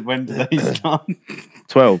 When do they start?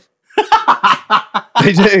 12.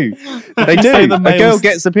 They do. They do. say the A girl males-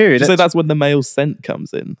 gets a period. So that's when the male scent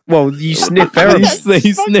comes in. Well, you sniff pheromones.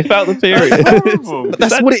 You sniff out the period. horrible.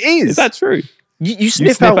 That's what it is. Is that true? You You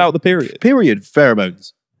sniff, out the period. period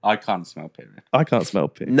pheromones. I can't smell period. I can't smell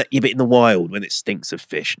pig. No, yeah, but in the wild when it stinks of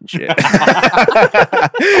fish and shit.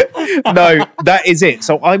 No, that is it.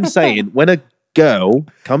 So I'm saying when a girl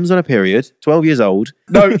comes on a period, 12 years old,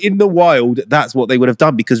 no, in the wild, that's what they would have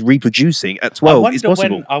done because reproducing at 12 is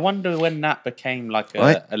possible. I wonder when that became like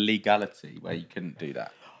Right. a legality where you couldn't do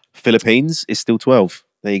that. Philippines is still 12.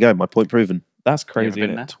 There you go. My point proven. That's crazy,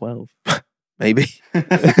 been isn't there? it? 12. Maybe.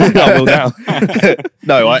 I will now.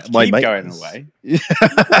 No, my Keep mate. going away.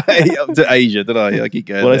 Up to Asia, did I? I keep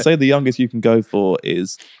going. Well, they there. say the youngest you can go for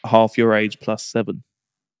is half your age plus 7.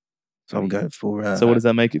 So I'm going for. So what does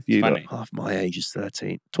that make it for you? 20. Half my age is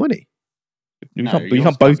 13. 20. You No, can't, you yours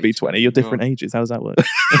can't both can't be be 20. 20. You're different You're- ages. How does that work?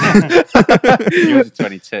 Yours is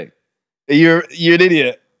 22. You're an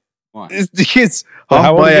idiot. Why? It's because Well, half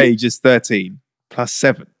how old my are you? age is 13 plus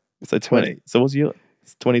 7. So 20. So what's your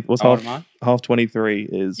 20? What's How old half? am I? Half 23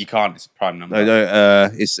 is You can't. It's a prime number. No,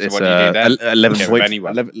 it's what do you do then? 11 Get point, rid of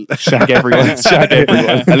anyone. 11 shag everyone. Shag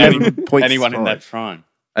everyone. 11.5. Anyone in their prime.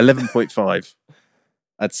 11.5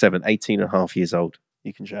 at 7, 18 and a half years old.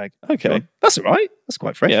 You can shag. Okay. That's all right. That's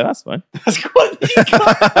quite fresh. Yeah, that's fine. That's quite.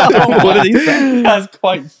 What did he say? That's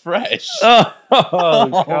quite fresh.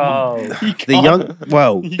 Oh, God. The young,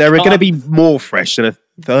 well, you they're going to can't- be more fresh than a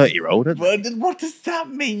 30-year-old. aren't they? What does that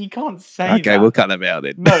mean? You can't say Okay, that. we'll cut that bit out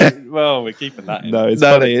then. No, well, we're keeping that in. No, it's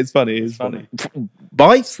No, funny. It's funny. It's funny.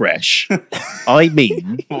 By fresh, I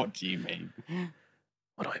mean, What do you mean?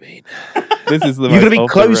 what do I mean? This is the You're going to most be off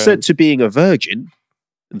the closer rails. to being a virgin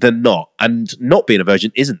than not. And not being a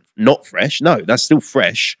virgin isn't not fresh. No, that's still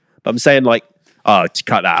fresh. But I'm saying like, oh, to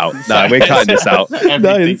cut that out. No, we're cutting this out. No,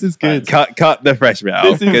 this is good. Cut the fresh bit out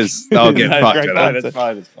This is- because I'll get No, fucked great with point. that. That's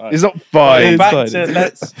fine. That's fine. It's not It fine. is Back fine. to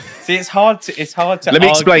let's see. It's hard to. Let me argue-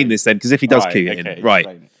 explain this then, because if he does Right, cue it okay, in, right?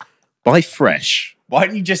 explain it. By fresh, Why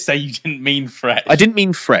didn't you just say you didn't mean fresh? I didn't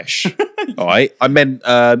mean fresh. All right, I meant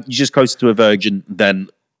you're just closer to a virgin than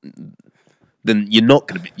you're not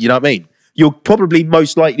going to be. You know what I mean? You're probably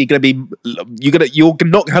most likely going to be. You're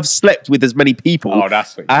not have slept with as many people Oh,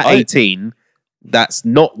 that's what. at 18. That's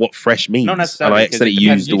not what fresh means. Not And necessarily, I 'cause it accidentally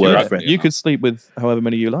depends used the if you're word right. fresh. You could sleep with however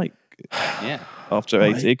many you like Yeah, after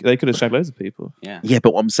Right. 18. They could have shagged loads of people. yeah. Yeah,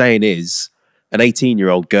 but what I'm saying is, an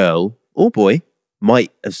 18-year-old girl or boy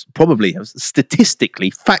might probably have statistically,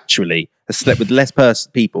 factually, have slept with less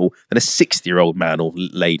people than a 60-year-old man or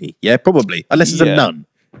lady. Yeah, probably, unless it's Yeah. a nun.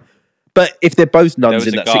 But if they're both There nuns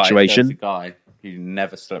was in a that guy, situation, There was a guy who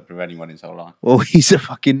never slept with anyone his whole life. well, he's a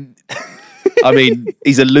fucking. I mean,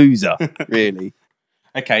 he's a loser, really.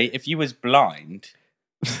 Okay, if you was blind,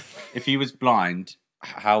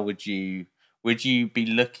 how would you be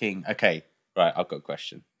looking? Okay, right. I've got a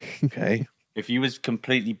question. Okay. If you was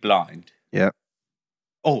completely blind, Yeah.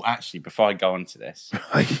 Oh, actually, before I go on to this,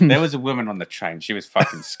 there was a woman on the train. She was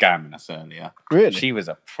fucking scamming us earlier. Really? She was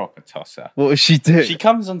a proper tosser. What was she doing? She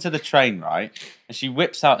comes onto the train, right? And she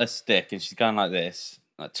whips out a stick and she's going like this,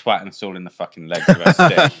 like twatting us all in the fucking legs with her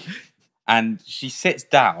stick. And she sits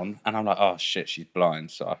down and I'm like, oh shit, she's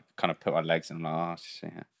blind. So I kind of put my legs in and I'm like, oh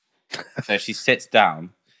shit. So she sits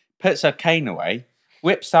down, puts her cane away,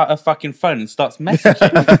 whips out her fucking phone and starts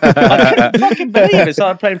messaging. I couldn't fucking believe it.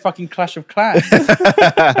 Started playing fucking Clash of Clans.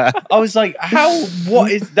 I was like,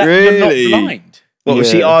 what is that? You're not blind. What, was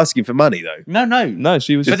she asking for money though? No,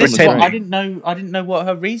 she was but just this on the one, train. I didn't know what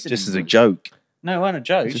her reason Just as was. a joke. No, it wasn't a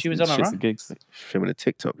joke. Just She was on her shits own. and gigs. Filming a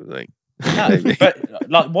TikTok, I think. No, but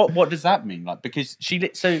like, what does that mean? Like, because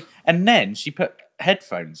and then she put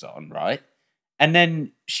headphones on, right? And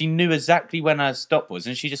then she knew exactly when her stop was,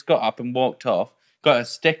 and she just got up and walked off, got her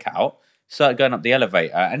stick out, started going up the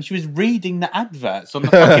elevator, and she was reading the adverts on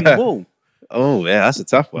the fucking wall. Oh yeah, that's a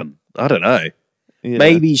tough one. I don't know. Yeah.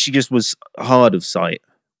 Maybe she just was hard of sight.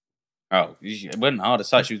 Oh, it wasn't hard to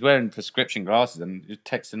sight. She was wearing prescription glasses and just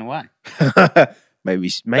texting away. maybe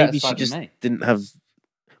Better she sight than just me. didn't have.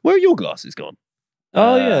 Where are your glasses gone?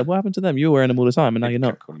 Oh yeah, what happened to them? You were wearing them all the time, and now you're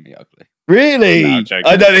not. Calling me ugly. Really? No, I'm joking.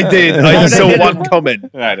 I know they did. I No, just they saw didn't. one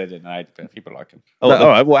comment. No, they didn't. People like them. Oh, all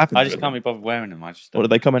right. What happened? I to just them? can't be bothered wearing them. I just What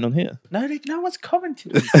did they comment on here? no one's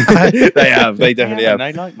commented. They have. They definitely have.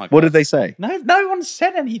 They like my. What did glasses. they say? No one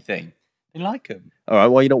said anything. They like them. All right.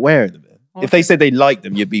 Why are you not wearing them? Then? Well, If they said they liked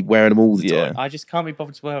them, you'd be wearing them all the Yeah. time. I just can't be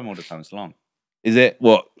bothered to wear them all the time. It's long. Is it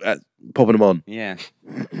what popping them on? Yeah.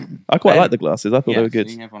 I quite Yeah. like the glasses. I thought they were good.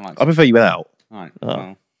 See, everyone likes I prefer you without them. Right. Oh.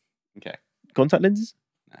 Well, okay. contact lenses.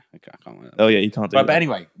 No, okay. I can't wear them. Oh yeah, you can't do Right, but that.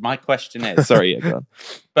 anyway, my question is. Sorry, yeah, go on.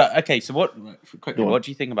 But okay, so quickly, Go on. what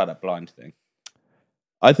do you think about that blind thing?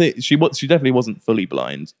 I think she definitely wasn't fully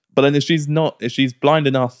blind. But then if she's blind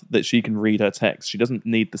enough that she can read her text, she doesn't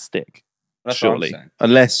need the stick. That's Surely. what I'm saying.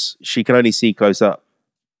 Unless she can only see close up.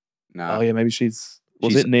 No. Oh yeah, maybe was She's-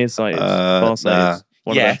 it nearsighted, nah. farsighted?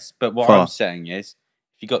 One of them. Yes, but what Far. I'm saying is,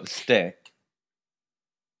 if you got the stick,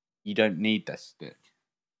 you don't need the stick.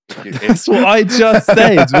 That's what I just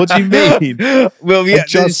said. What do you mean? Well, yeah,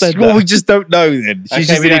 just said well, that. we just don't know. Then she's Okay,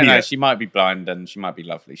 just we an don't know. idiot. She might be blind and she might be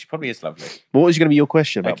lovely. She probably is lovely. What was going to be your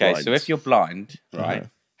question about Okay, blinds? so if you're blind, right, Uh-huh.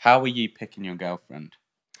 how are you picking your girlfriend?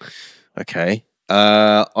 Okay,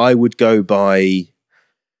 I would go by.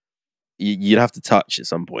 You'd have to touch at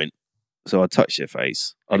some point, so I'd touch their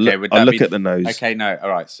face. I'd Okay, look, would I'd that look be- at the nose. Okay, no, all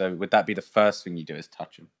right. So would that be the first thing you do is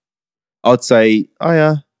touch him? I'd say, "Oh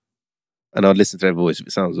yeah," and I'd listen to their voice. If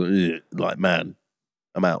it sounds like man,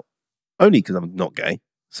 I'm out. Only because I'm not gay,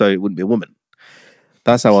 so it wouldn't be a woman.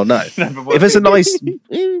 That's how I'll know. No, but what- If it's a nice,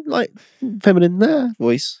 like feminine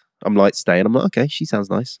voice, I'm like staying. I'm like, okay, she sounds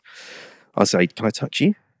nice. I'll say, "Can I touch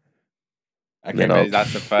you?" Okay, then but I'll-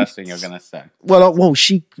 that's the first thing you're gonna say. Well,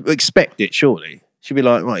 she expect it surely. She'd be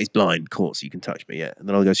like, right, he's blind, of course, you can touch me, yeah. And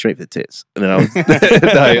then I'll go straight for the tits. And then I'd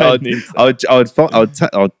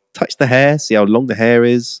touch the hair, see how long the hair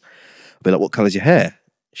is. I'd be like, what colour's your hair?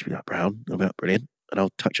 She'd be like, brown. I'll be like, brilliant. And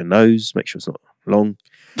I'll touch her nose, make sure it's not long.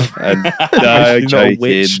 And no, She's not a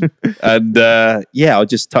witch. joking. And yeah, I'll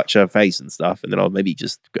just touch her face and stuff, and then I'll maybe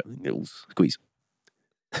just go a little squeeze.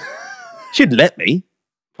 She'd let me.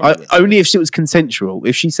 Only if it was consensual.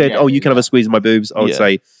 If she said, Yeah, "Oh, you can have a squeeze of my boobs," I would Yeah.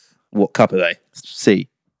 say, "What cup are they?" C.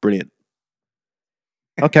 Brilliant.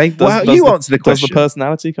 Okay, Does- well, does you the- answer the Does question. the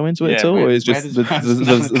personality come into it at Yeah, all, where- or is where just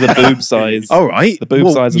does the boob size? All right, The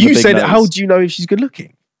boob size and you the big said, nose. "How do you know if she's good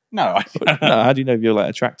looking?" No, I don't know. No, how do you know if you're like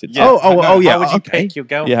attracted? to Yeah, her? Oh, yeah, How would you okay. pick your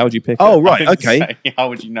girlfriend? Yeah, how would you pick? Oh, her? right, I didn't okay. say, how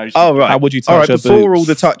would you know? Oh, right. How would you touch All right, her before boobs? all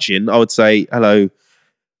the touching, I would say, "Hello,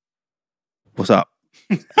 what's up?"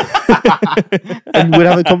 And we'd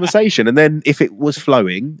have a conversation. And then if it was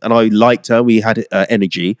flowing and I liked her, we had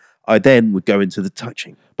energy, I then would go into the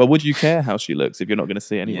touching. But would you care how she looks if you're not going to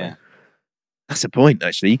see it anyway? Yeah, That's the point,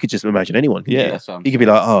 actually. You could just imagine anyone. couldn't Yeah. you? that's what I'm You could be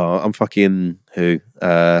like, "Oh, I'm fucking who?"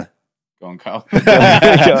 Go on, Carl.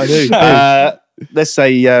 Let's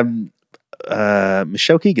say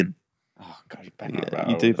Michelle Keegan Oh God, you bang Yeah, that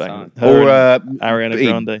you all do the bang time. it. Her or and Ariana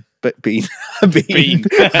Bean. Grande. Bean. Bean.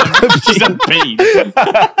 She's a bean.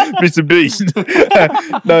 Mr. Bean.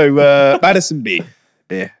 No, Madison Bean.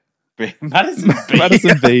 Yeah. Madison Bean.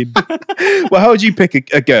 Madison Bean. Well, how would you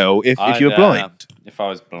pick a girl if I'd, you were blind? If I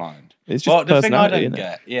was blind. It's just Well, the thing I personality, don't innit?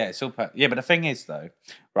 get, yeah, it's all yeah, but the thing is though,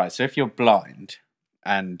 right? So if you're blind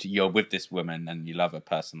and you're with this woman and you love her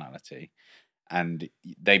personality, and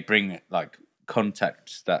they bring like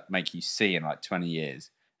contacts that make you see in like 20 years,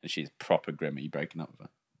 and she's proper grim, are you breaking up with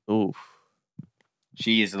her? Oof.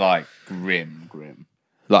 She is like grim.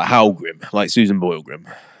 Like how grim? Like Susan Boyle grim.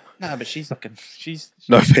 No, but she's like she's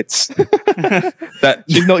No offense. That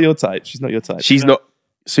She's not your type. She's not your type. she's not.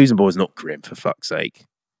 Susan Boyle's not grim, for fuck's sake.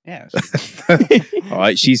 yeah. All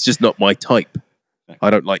right, she's just not my type. I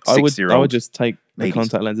don't like I would 6-year-olds. just take the ladies.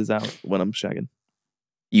 contact lenses out when I'm shagging.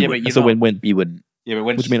 You Yeah, wouldn't. but It's a win-win. You wouldn't. Yeah, but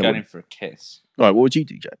when What do she's you mean I going in wouldn't? for a kiss, All right, what would you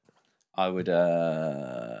do, Jack? I would.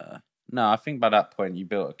 No, I think by that point you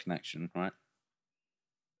built a connection, right?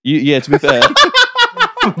 Yeah, to be fair.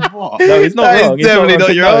 What? No, it's not That is wrong. It's definitely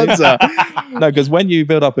not your No, answer. No, because when you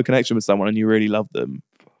build up a connection with someone and you really love them,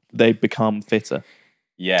 they become fitter.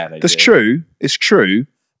 Yeah, they That's do. true. It's true.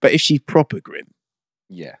 But if she's proper grim,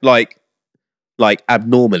 Yeah, like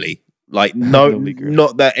abnormally, like no, Abnormally grim.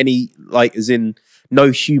 not that any, like as in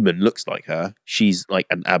no human looks like her. She's like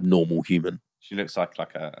an abnormal human, she looks like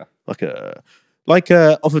a like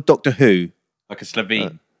off of Doctor Who,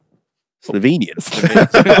 Slovene. Slovenian.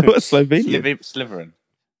 Slovenia. Slytherin.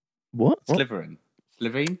 What? Slytherin.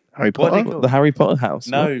 Slovene? Harry What are they Potter. called? The Harry Potter house?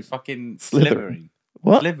 No, fucking Slytherin. Slytherin.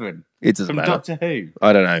 What? Slytherin. It doesn't From matter. Doctor Who.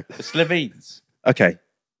 I don't know. The Slovenes. Okay,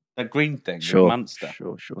 That green thing. sure, The monster.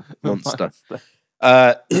 sure. Monster.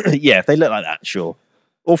 Yeah, if they look like that, sure.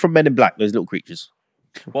 Or from Men in Black, those little creatures.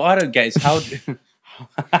 What I don't get is how...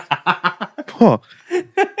 What?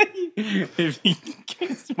 If he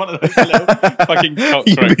gets one of those little fucking You've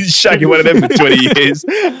been cockroaches. shagging one of them for 20 years.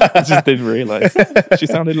 I just didn't realise. She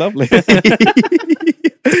sounded lovely.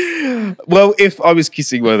 Well, if I was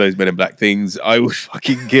kissing one of those Men in Black things, I would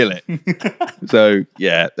fucking kill it. So,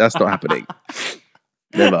 yeah, that's not happening.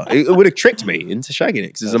 Never. It would have tricked me into shagging it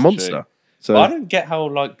because it's a That's monster. true. So But I don't get how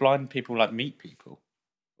like blind people like meet people.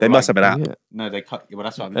 they must have an app. Yeah. No, they cut. Well,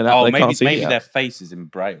 that's what I'm. An app Oh, they maybe can't see maybe yet. their face is in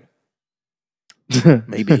braille.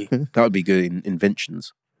 Maybe that would be good in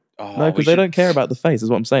inventions. Oh, No, we because they should- don't care about the face, is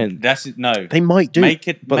what I'm saying. That's it. No, They might do. make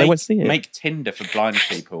it. but they make, won't see it. Make Tinder for blind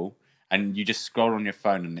people, and you just scroll on your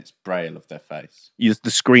phone, and it's braille of their face.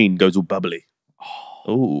 The screen goes all bubbly.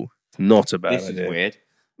 Ooh. It's not a bad This idea. is weird.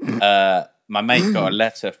 My mate got a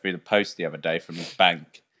letter through the post the other day from his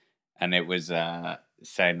bank, and it was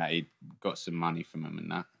saying that he'd got some money from him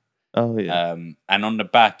and that. Oh, yeah. And on the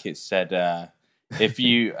back it said, if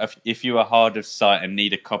you are hard of sight and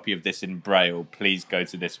need a copy of this in braille, please go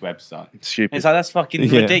to this website. Stupid. It's like that's fucking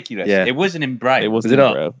Yeah. ridiculous. Yeah. It wasn't in braille. It wasn't it in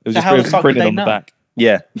not? braille. It was So how the just fuck printed did they on the know? back.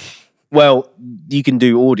 Yeah. Well, you can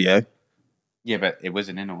do audio. Yeah, but it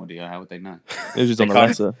wasn't in audio. How would they know? It was just They on the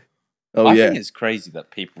can't- letter. Oh I yeah. think it's crazy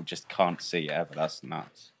that people just can't see it ever. That's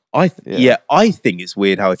nuts. I Yeah. think it's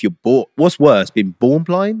weird how if you're born, what's worse, being born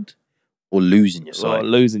blind or losing your Well, sight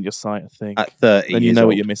losing your sight, I think. at 30? Then you years know old.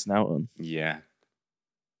 what you're missing out on. Yeah.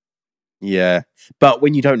 Yeah, but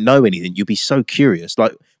when you don't know anything, you'll be so curious.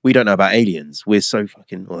 Like we don't know about aliens. We're so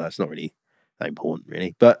fucking. Well, that's not really that important,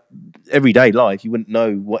 really. But everyday life, you wouldn't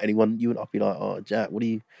know what anyone. You wouldn't be like, "Oh, Jack, what are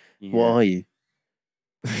you? Yeah. What are you?"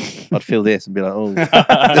 I'd feel this and be like, "Oh,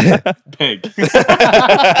 Pig.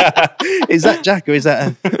 is that Jack or is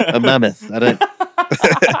that a mammoth?" I don't.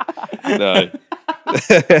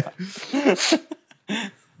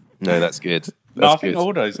 No, that's good. No, I That's think good.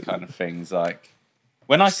 all those kind of things, like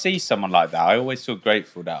when I see someone like that, I always feel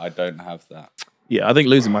grateful that I don't have that. Yeah, I think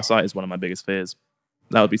losing my sight is one of my biggest fears.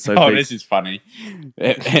 That would be so Oh, big. this is funny.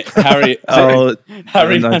 Harry, Oh,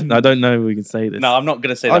 Harry, I don't know if we can say this. no, I'm not going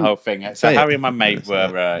to say the I'm- whole thing. So say it. Harry and my mate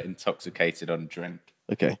were intoxicated on drink,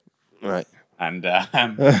 okay. All right. and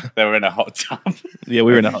they were in a hot tub. Yeah,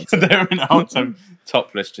 we were in a hot tub. They were in a hot tub,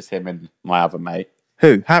 topless, just him and my other mate,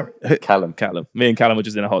 Who? Harry? Who? Callum. Callum. Me and Callum were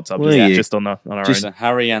just in a hot tub, Were just, you? just on our Just- own. So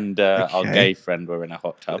Harry and our Okay. gay friend were in a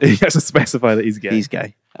hot tub. He has to specify that he's gay. He's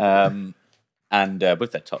gay. And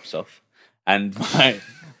with their tops off. And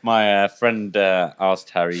my friend asked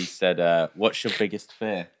Harry, he said, "What's your biggest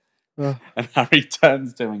fear?" Oh. And Harry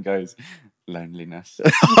turns to him and goes, "Loneliness."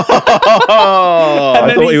 Oh, I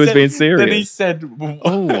then thought he was said- being serious. Then he said,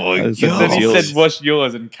 oh my That's god! then he yours. said, "What's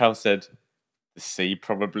yours?" And Cal said, "The sea,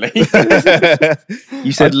 probably."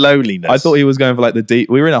 You said loneliness. I thought he was going for like the deep.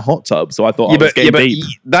 We were in a hot tub, so I thought Yeah, I was but, getting yeah, but deep.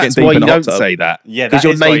 that's Getting why deep you in a hot don't tub. say that. Yeah, 'Cause that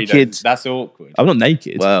you're is why you don't- naked. That's awkward. I'm not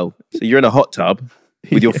naked. Well, so you're in a hot tub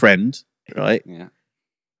with your friend, right?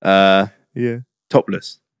 Yeah. yeah,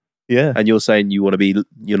 Topless, yeah. and you're saying you're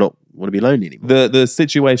not want to be lonely anymore. The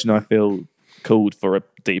situation I feel called for a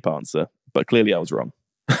deep answer, but clearly I was wrong.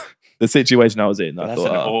 The situation I was in, I That's thought,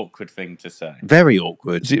 an oh, awkward thing to say. Very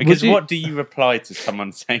awkward. Would Because you- what do you reply to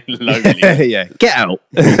someone saying lonely? Yeah, get out.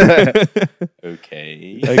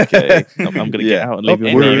 Okay. okay, I'm going to get Yeah. out and leave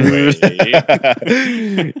the room.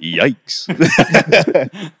 Anyway. Yikes.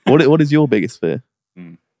 What is your biggest fear?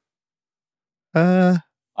 I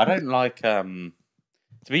don't like. To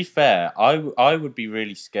be fair, I would be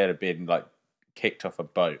really scared of being like kicked off a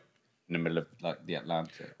boat in the middle of like the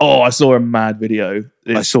Atlantic. Oh, I saw a mad video.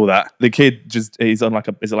 I saw that. The kid he's on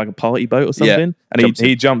is it like a party boat or something? And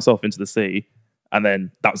he jumps off into the sea, and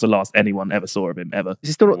then that was the last anyone ever saw of him ever. Is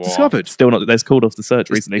he still not discovered? Still not. They've called off the search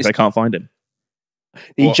recently because they can't find him.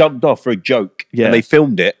 He jumped off for a joke, Yeah. and they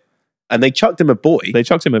filmed it, and they chucked him a buoy, They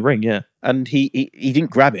chucked him a ring, yeah. and he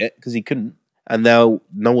didn't grab it because he couldn't, and now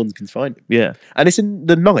no one can find him. Yeah. And it's in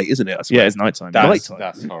the night, isn't it? I swear. Yeah, it's nighttime. Nighttime.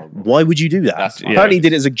 That's horrible. Why would you do that? That's Apparently, he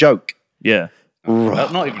did it as a joke. Yeah.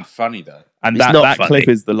 That's not even funny though. And It's that not funny. clip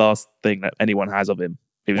is the last thing that anyone has of him.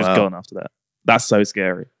 He was just gone after that. That's so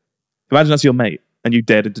scary. Imagine that's your mate and you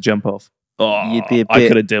dared him to jump off. Oh, You'd be a I bit-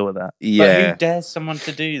 couldn't deal with that. But Yeah. who dares someone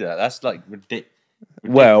to do that? That's like ridiculous.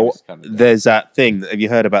 Well, Kind of thing. there's that thing. Have you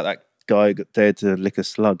heard about that guy who got dared to lick a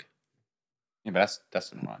slug? Yeah, but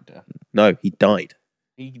that's not right there. No, he died.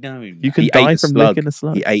 You know, You can He ate die the from slug. licking a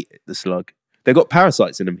slug. He ate the slug. They've got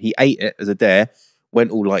parasites in him. He ate it as a dare,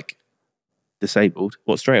 went all like disabled.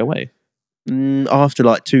 What, straight away? After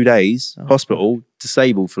like 2 days, Oh. hospital,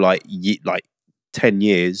 disabled for like 10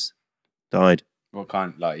 years, died. what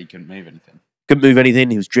kind? Like he couldn't move anything. Couldn't move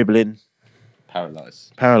anything. He was dribbling,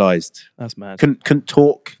 Paralyzed. paralysed. That's mad. Couldn't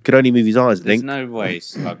talk. Could only move his eyes. I There's think no way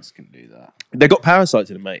slugs can do that. they got parasites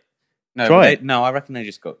in him, mate. No, Try no, I reckon they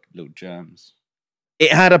just got little germs.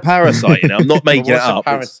 It had a parasite in it. I'm not But making it what's a up.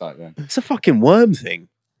 parasite then? It's a fucking worm thing.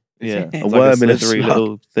 Yeah. A It's worm like in a slithery slug.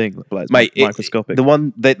 little thing. Like Mate, microscopic. The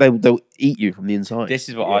one they'll eat you from the inside. This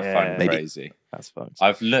is what I Yeah, find maybe. crazy. That's fucked.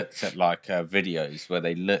 I've looked at like videos where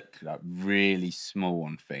they look like really small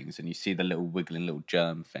on things, and you see the little wiggling little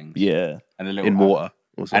germ things. Yeah. and the little in water.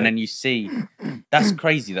 or and something. then you see that's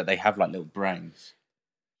crazy that they have like little brains.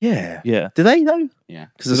 Yeah. Yeah. Do they though? Yeah,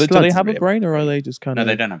 Because Do they have a brain or are they just kind no, of...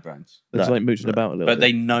 they don't have brains, They're just No, like mooching about a little but bit.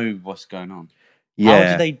 they know what's going on. Yeah.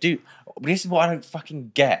 How do they do? This is what I don't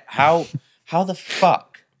fucking get. How the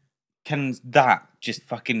fuck can that just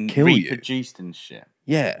fucking Kill you? reproduce and shit?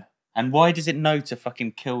 Yeah. And why does it know to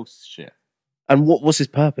fucking kill shit? And what's his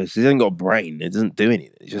purpose? He hasn't got a brain. It doesn't do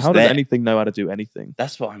anything. It's just How there. does anything know how to do anything?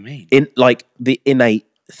 That's what I mean. In like the innate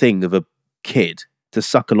thing of a kid to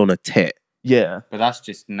suckle on a tit. Yeah. But that's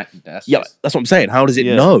just that's Yeah, just, that's what I'm saying. How does it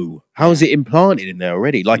Yeah. know? How is it implanted in there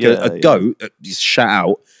already? Like Yeah, a goat, just shut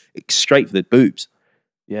out straight for the boobs.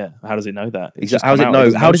 Yeah. How does it know that? It's Exactly. just How does come it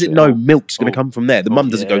out, know? How does it shit. know milk's going Oh. to come from there? The mum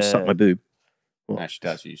doesn't go suck yeah. my boob. no, she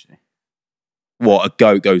does usually. What? A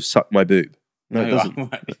goat goes suck my boob? No, it No,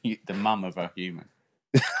 doesn't. the mum of a human.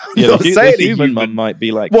 Yeah, Not the saying a human human. mum might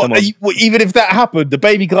be like, What? come on. Even if that happened, the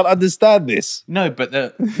baby can't understand this. No, but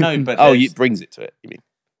oh, Oh, it brings it to it. You mean?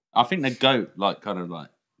 I think the goat like kind of like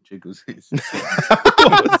jiggles.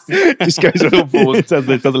 Just goes all forward. does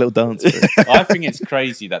a little dance. for it. I think it's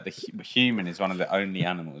crazy that the human is one of the only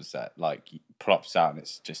animals that like plops out and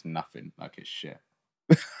it's just nothing, like it's shit.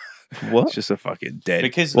 What? It's just a fucking dead.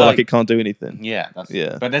 Because Well, like, like it can't do anything. yeah, that's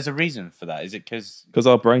Yeah. But there's a reason for that. Is it because Because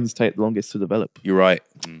our brains take the longest to develop. You're right.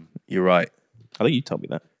 You're right. I think you told me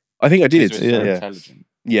that. I think I did. we're so Yeah. intelligent?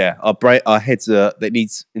 Yeah. Our heads are. It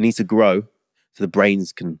needs to grow, so the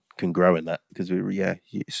brains can grow in that because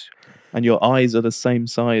it's And your eyes are the same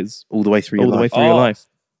size all the way through all your the way life. through your Oh. life.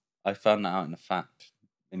 I found that out in a fact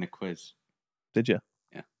in a quiz. Did you?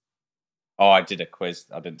 Oh, I did a quiz.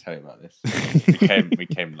 I didn't tell you about this. we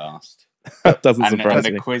came last. That doesn't And surprise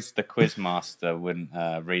the me. the quiz master wouldn't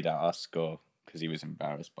read out our score because he was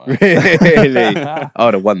embarrassed by it. Really? I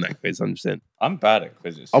would have won that quiz 100%. I'm bad at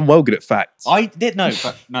quizzes. I'm well good at facts. I did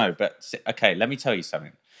but okay, let me tell you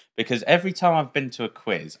something. Because every time I've been to a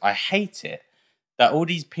quiz, I hate it that all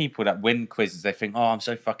these people that win quizzes, they think, "Oh, I'm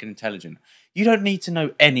so fucking intelligent." You don't need to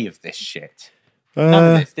know any of this shit. None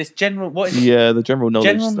of this. This general what is it? Yeah, the general knowledge.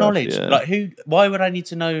 General stuff, knowledge. yeah. Like who? Why would I need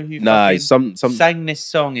to know who? No, fucking some. sang this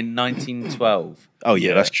song in 1912? Oh yeah,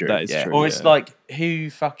 Yeah, that's true. that is yeah. true. Or it's yeah. like who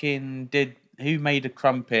fucking did? Who made a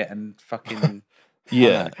crumpet and fucking?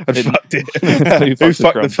 Yeah. And fucked it. Who Who fucked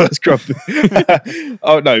fucked the the first crumpet?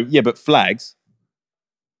 Oh no, yeah, but flags.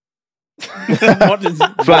 What is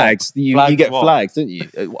Flags. You Flags get what? flags, don't you?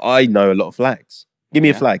 I know a lot of flags. Give me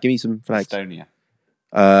a Yeah. flag. Give me some flags. Estonia.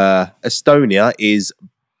 Estonia is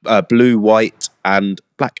blue, white, and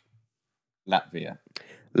black. Latvia.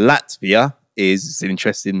 Latvia is it's an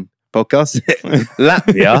interesting podcast.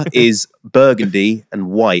 Latvia is burgundy and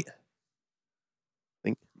white.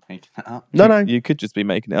 Making that up. No. You could just be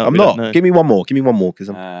making it up. I'm we not. don't know. Give me one more. Give me one more because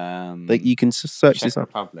you can search Czech this up.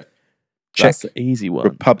 Republic. Czech That's the easy one.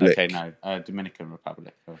 Republic. Okay, no. Dominican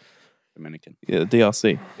Republic. Dominican. Yeah, the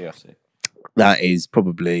DRC. DRC. That is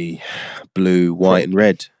probably blue, white, and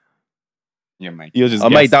red. You're making. You're just I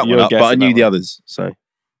made that one you're up, but I guessing knew that the one. others. So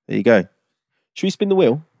there you go. Should we spin the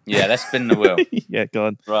wheel? Yeah, let's spin the wheel. Yeah, go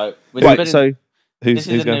on. Right. Right, so Who's this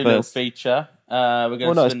is a going new little first? feature. We're going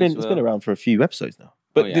well, no, it's been around for a few episodes now.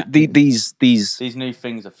 But yeah. these These new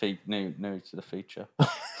things are new to the feature.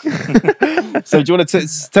 So do you want to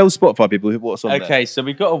tell Spotify people what's on there? Okay, so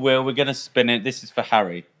we've got a wheel. We're going to spin it. This is for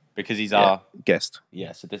Harry because he's our guest.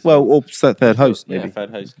 So this. Well, or third host maybe. Yeah, third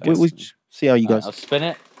host. We'll see how you Right, guys. I'll spin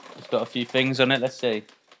it. It's got a few things on it. Let's see.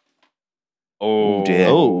 Oh dear.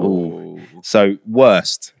 Oh. So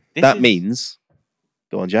worst. This That is- means.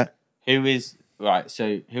 Go on, Jack. Who is right?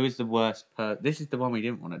 So who is the worst person? This is the one we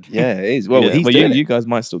didn't want to do. Yeah, it is. Well, Yeah, he's well, doing you it. guys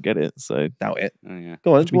might still get it, so Doubt it. Oh, yeah.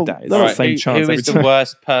 Go on. What do you mean doubt it? no, All All right, right, same who chance every is the time.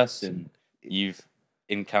 worst person you've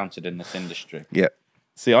encountered in this industry? Yeah.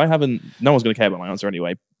 See, I haven't. No one's going to care about my answer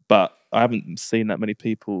anyway. But I haven't seen that many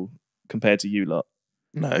people compared to you lot.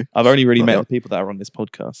 No. I've only really Not met the- the people that are on this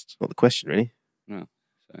podcast. Not the question, really. No.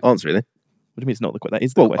 Answer it then. What do you mean it's not the question? That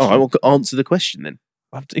is the Well, question. I will answer the question then.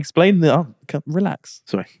 I've explained the. Relax.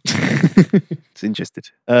 Sorry. It's interested.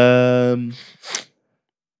 The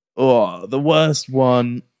worst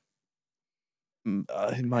one.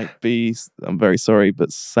 It might be. I'm very sorry,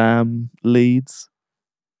 but Sam Leeds.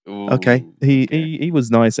 Ooh, Okay. He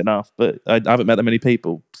was nice enough, but I haven't met that many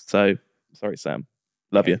people. So sorry, Sam.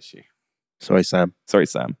 Love you. Sorry, Sam. Sorry,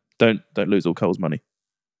 Sam. Don't lose all Cole's money.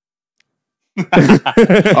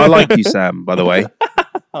 I like you, Sam, by the way.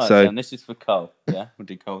 All right, So- Sam, this is for Cole. Yeah, we'll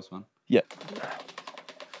do Cole's one. Yeah.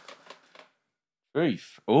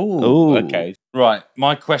 Truth. Ooh. Ooh. Okay. Right.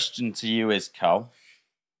 My question to you is, Cole,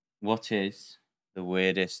 what is the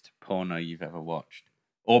weirdest porno you've ever watched,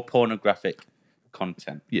 or pornographic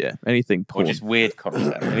content, Yeah. Anything or porn. just weird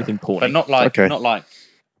content? Anything porn. But not like, Okay. not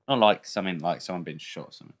like something like someone being shot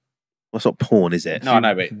or something. Well, it's not porn, is it? No, I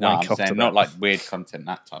know, but no, wank I'm off to saying that. not like weird content,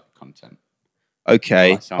 that type of content.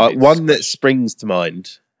 Okay. Right, someone being One that squished. springs to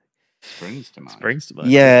mind. Springs to mind. Springs to mind.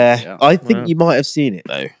 Yeah, Yeah. I think Wow. you might have seen it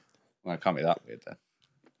though. Well, it can't be that weird then.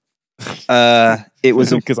 It was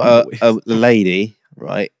 'Cause a I'm lady,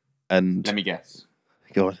 right? And Let me guess.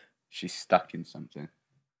 go on. She's stuck in something.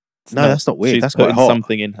 No, that's not weird. She's That's quite putting hot.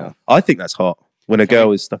 something in her. I think that's hot. When a Okay.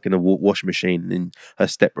 girl is stuck in a washing machine and her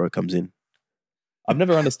stepbro comes in. I've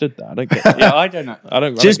never understood that. I don't get that. Yeah, I don't know. I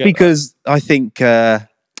don't. Just I don't get because I think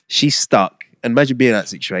she's stuck. And imagine being in that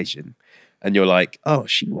situation and you're like, oh,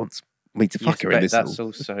 she wants me to fuck Yes, her in but this. that's little-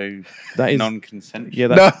 also that is. non-consensual. Yeah,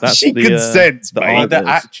 No, that's she the, consents, the mate. Well, the others.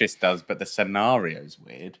 actress does, but the scenario's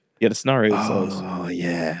weird. Yeah, the scenario is Oh,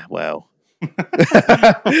 yeah. Well.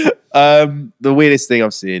 The weirdest thing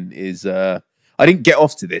I've seen is I didn't get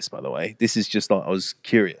off to this, by the way. This is just like I was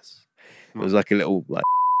curious. It was like a little like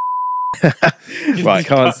right.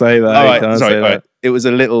 Can't say that. All right, Can't sorry. say All that. right. It was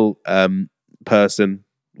a little person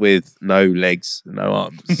with no legs, no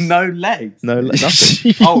arms. No legs. No,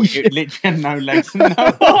 nothing. Oh, it literally had no legs. No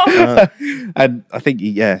arms. And I think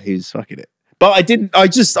he was fucking it. But I didn't. I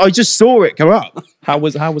just saw it come up. How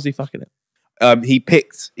was he fucking it? He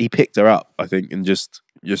picked her up, I think, and just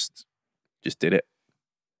did it.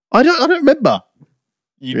 I don't remember.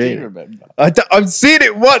 You Really? do remember. I've seen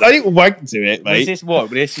it once. I didn't wank to it, Was mate. this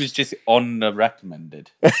what? This was just on the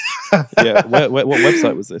recommended. Yeah. What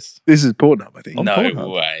website was this? This is Pornhub, I think. On No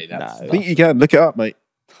Pornhub? way. That's No. I think you can look it up, mate.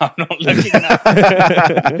 I'm not looking at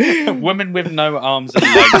that. Women with no arms and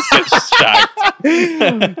legs get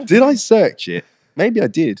shagged. Did I search it? Maybe I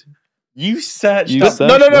did. You searched You up.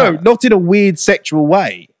 searched- No, that. not in a weird sexual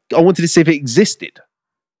way. I wanted to see if it existed,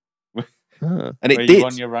 Huh. and Were it you did.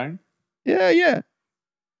 on your own? Yeah.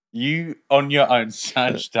 You on your own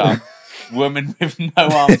searched up woman with no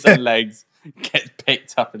arms and legs gets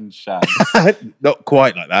picked up and shagged. Not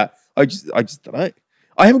quite like that. I just don't know.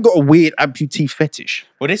 I haven't got a weird amputee fetish.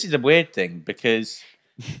 Well, this is a weird thing because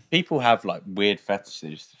people have like weird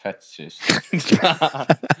fetishes.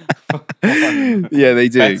 Yeah, they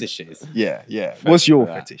do. Fetishes. Yeah. What's your like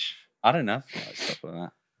that. fetish, I don't know. Like stuff like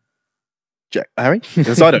that. Jack? Harry?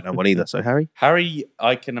 Because I don't know one either. So Harry, Harry,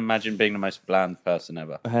 I can imagine being the most bland person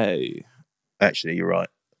ever. Hey. actually, you're right.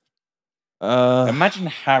 Imagine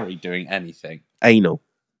Harry doing anything. Anal,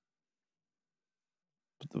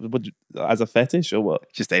 As a fetish or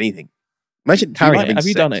what? just anything. Imagine Do you Harry like- having have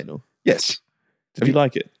you sex. done anal? Yes. Did you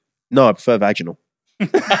like it? No, I prefer vaginal.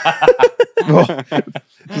 Just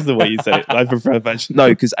the way you said it. I prefer vaginal. No,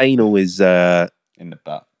 because anal is In the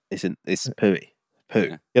butt. it's pooey. Poo.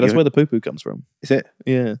 Yeah, that's where the poo poo comes from. Is it?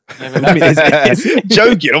 Yeah. Yeah, but, I mean, it's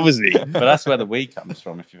Joking, obviously. but that's where the wee comes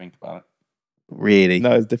from, if you think about it. Really?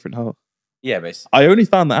 No, it's different. Huh? Yeah, but it's, I only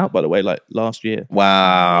found that out, by the way, like last year.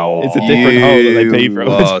 Wow. It's a different hole that they pay from.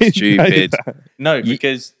 You are stupid. no,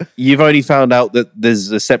 because You've only found out that there's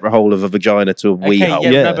a separate hole of a vagina to a wee hole.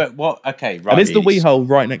 Yeah. no, but what? Okay, right. And is the wee hole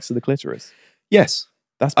right next to the clitoris? Yes.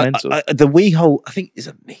 That's mental. The wee hole, I think, is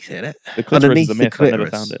underneath it. The clitoris underneath is a the myth. I never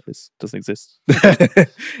clitoris. found it. It doesn't exist.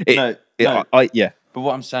 No. Yeah. But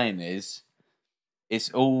what I'm saying is, it's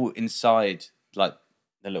all inside, like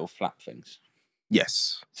the little flap things.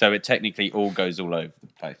 Yes. So it technically all goes all over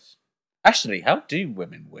the place. Actually, how do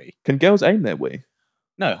women wee? Can girls aim their wee?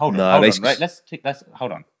 No, hold on. No, Hold they on. Let's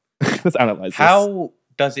hold on. Let's analyze this. How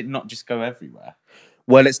does it not just go everywhere?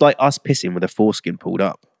 Well, it's like us pissing with a foreskin pulled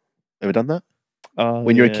up. Ever done that?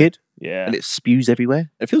 When you're a kid Yeah. and it spews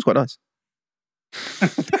everywhere? It feels quite nice.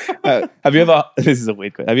 Have you ever, this is a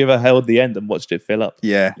weird question, have you ever held the end and watched it fill up?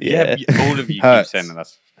 Yeah. Yeah, but all of you keep Hurts. saying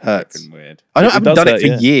that's Hurts. fucking weird. I It haven't does done it hurt, for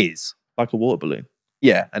yeah. years. Like a water balloon.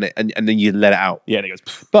 Yeah, and then you let it out. Yeah, and it goes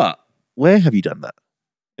pff, But where have you done that?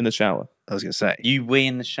 in the shower. I was going to say. You wee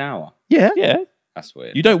in the shower. Yeah. Yeah. That's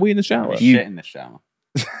weird. You don't wee in the shower. You You- shit in the shower.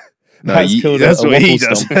 No, That's called that's a what he waffle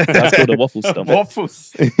does. stomp. That's called a waffle stomp.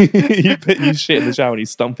 Waffles. you shit in the shower and you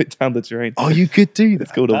stomp it down the drain. Oh, you could do that.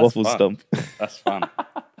 It's called a That's waffle fun. stomp. That's fun.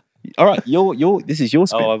 All right, this is your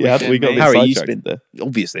spin. Oh, Yeah, we we got did a bit Harry, you sidetracked spin. there.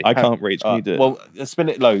 Obviously. I can't reach. Can you do it? Well, spin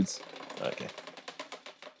it loads. Okay.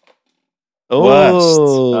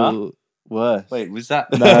 oh. Worst. Wait, was that?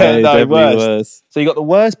 No, No, definitely worst. worse. So you got the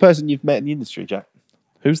worst person you've met in the industry, Jack.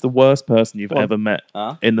 Who's the worst person you've Go on. ever met?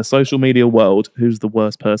 Huh? In the social media world, who's the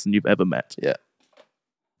worst person you've ever met? Yeah.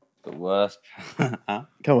 The worst. Huh?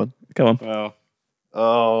 Come on. Come on. Well,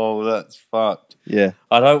 oh, that's fucked. Yeah.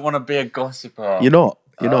 I don't want to be a gossiper. You're not.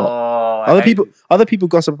 You're not. Oh, Other people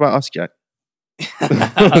gossip about us, Jack.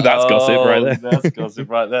 That's gossip right there. That's gossip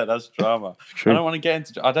right there. That's drama. True. I don't want to get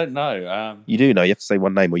into. I don't know. You do know. You have to say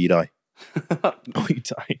one name or you die. Oh, you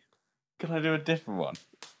die. Can I do a different one?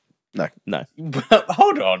 No.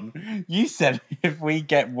 Hold on. You said if we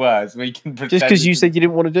get worse, we can pretend. Just because you said you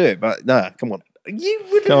didn't want to do it, but nah, come on. you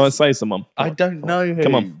would. Come on, say someone. I don't know who.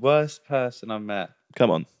 Come on. Worst person I met. Come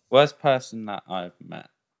on. Worst person that I've met.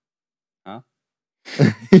 Huh?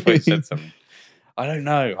 I thought you said something. I don't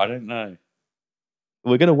know.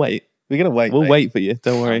 We're going to wait. We're gonna wait. We'll mate. wait for you.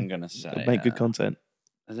 Don't worry. I'm gonna say. Make good content.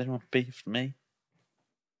 Has anyone beefed me?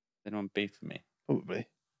 Has anyone beefed me? Probably.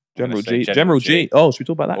 I'm gonna General say G. General G. Oh, should we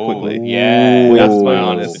talk about that Oh, quickly? yeah, that's my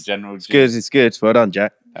Ooh. answer. General G. It's good. It's good. Well done,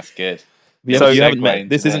 Jack. That's good. You So haven't segue met. into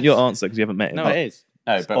This isn't this. your answer because you haven't met him. No, it is.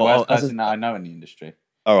 No, but Oh, worst as a- person that I know in the industry.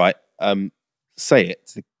 All right. Say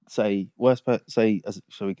it. Say worst. Say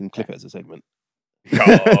so we can clip it as a segment. Get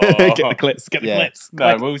the clips. Get the Yeah. clips.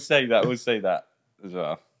 No, we'll say that. We'll say that as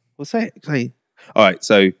well. Well, say it. Say. All right.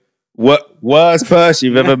 So, worst person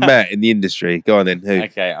you've ever met in the industry? Go on then. Who?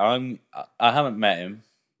 Okay, I haven't met him,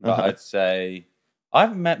 but Uh-huh. I'd say I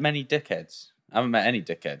haven't met many dickheads. I haven't met any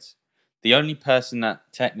dickheads. The only person that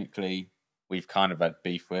technically we've kind of had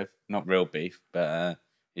beef with, not real beef, but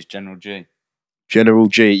is General G. General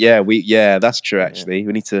G. Yeah, that's true. Actually,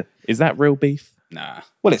 we need to. Is that real beef? Nah.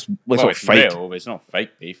 Well, it's not it's fake. real, but it's not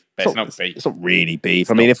fake beef. But it's not beef. It's not really beef.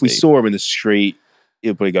 It's I mean, not if we beef. saw him in the street,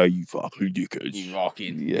 he'll probably go, "You fucking dickheads." You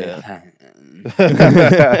rocking. Yeah.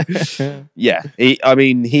 Yeah. Yeah.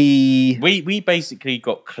 He. We basically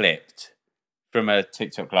got clipped from a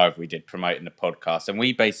TikTok live we did promoting the podcast, and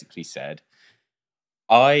we basically said,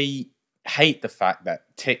 I hate the fact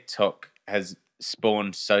that TikTok has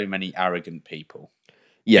spawned so many arrogant people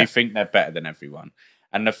Yeah. who think they're better than everyone.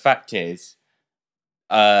 And the fact is,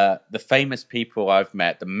 the famous people I've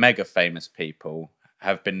met, the mega famous people,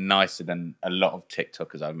 have been nicer than a lot of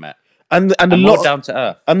TikTokers I've met. And a And more lot. down to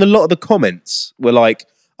earth. And a lot of the comments were like,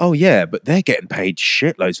 "Oh yeah, but they're getting paid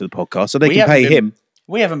shitloads for the podcast, so they We can haven't pay been- him."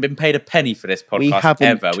 We haven't been paid a penny for this We podcast haven't.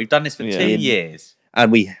 ever. We've done this for Yeah. 2 years.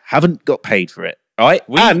 And we haven't got paid for it, right?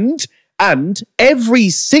 We- And every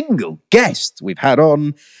single guest we've had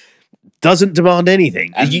on doesn't demand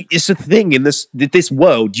anything. And- It's a thing in this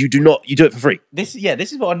world. You do it for free. This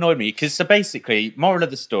is what annoyed me, because so basically, moral of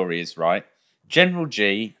the story is, right, General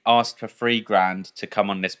G asked for $3,000 to come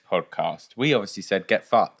on this podcast. We obviously said get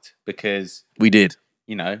fucked, because We did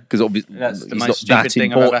you know because obviously that's the most stupid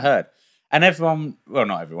thing I've ever heard. And everyone, well,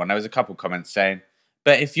 not everyone, there was a couple comments saying,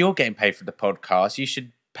 but if you're getting paid for the podcast, you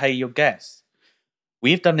should pay your guests.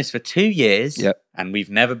 We've done this for 2 years, Yep. and we've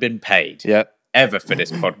never been paid Yeah, ever for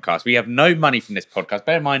this podcast. We have no money from this podcast.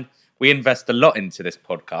 Bear in mind, we invest a lot into this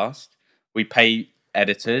podcast. We pay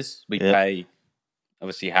editors. We Yeah. pay,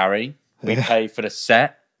 obviously, Harry. We pay for the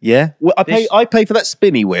set. Yeah. Well, I pay for that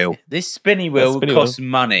spinny wheel. This spinny wheel costs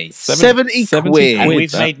money. 70 quid. And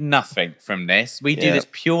we've made nothing from this. We do this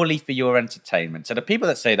purely for your entertainment. So the people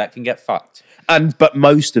that say that can get fucked. But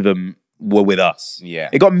most of them were with us. Yeah.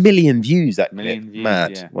 It got 1 million views, that million clip. views,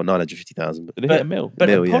 Mad. yeah. Well, 950,000. Did it hit a mil? But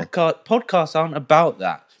Mil, podcasts aren't about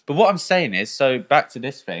that. But what I'm saying is, so back to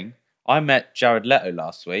this thing, I met Jared Leto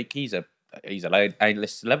last week. He's a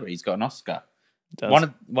A-list celebrity. He's got an Oscar.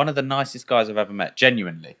 One of the nicest guys I've ever met,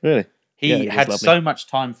 genuinely. Really? He had so much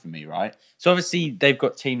time for me, right? So obviously they've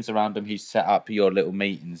got teams around them who set up your little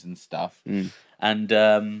meetings and stuff.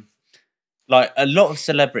 And like a lot of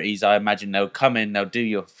celebrities, I imagine they'll come in, they'll do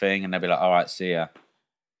your thing, and they'll be like, "All right, see ya."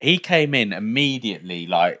 He came in immediately,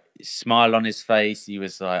 like smile on his face. He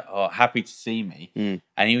was like, "Oh, happy to see me,"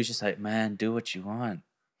 and he was just like, "Man, do what you want."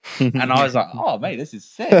 And I was like, "Oh, mate, this is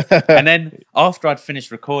sick." And then after I'd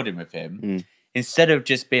finished recording with him, instead of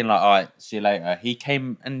just being like, "All right, see you later," he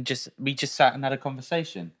came and we just sat and had a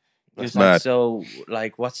conversation. He was like, "So,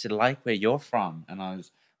 like, what's it like where you're from?" And I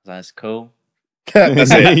was like, "It's cool." That's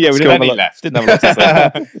it. Yeah, we didn't have a lot left. Didn't have a lot to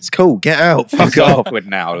say. It's cool. Get out. Fuck It's off. awkward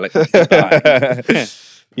now. Like, goodbye.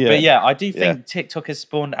 Yeah. But yeah, I do think TikTok has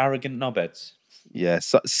spawned arrogant knobheads. Yeah,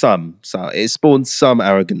 some. It spawned some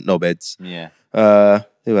arrogant knobheads. Yeah.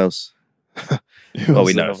 Who else? Well,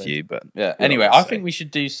 we know a few, but Yeah. Anyway, I think we should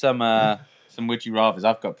do some would you rathers.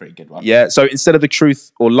 I've got a pretty good one. yeah. So instead of the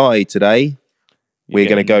truth or lie today, we're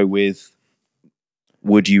going to go with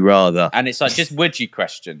would you rather. And it's like just would you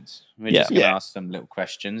questions. We're just going to ask some little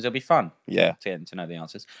questions. It'll be fun. Yeah. To get to know the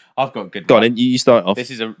answers. I've got a good Go one. on, you start off. This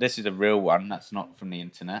is a real one. That's not from the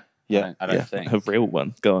internet. Yeah. I don't think. A real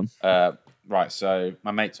one. Go on. Right. So my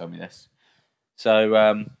mate told me this. So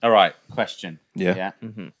all right. Question. Yeah.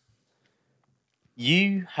 Yeah.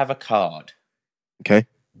 You have a card. Okay.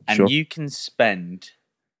 And Sure. you can spend,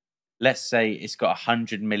 let's say it's got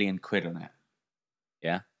 100 million quid on it.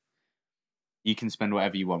 Yeah. You can spend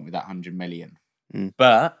whatever you want with that 100 million.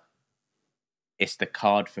 But it's the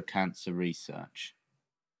card for cancer research.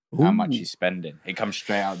 How much you spending? It comes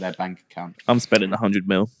straight out of their bank account. I'm spending 100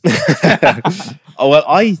 mil. Oh, well,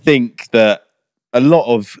 I think that a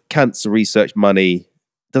lot of cancer research money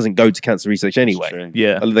doesn't go to cancer research anyway.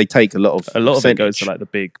 Yeah. They take a lot of it goes to like the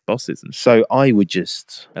big bosses and So I would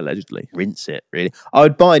just allegedly rinse it, really. I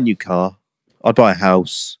would buy a new car. I'd buy a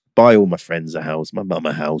house. Buy all my friends a house. My mum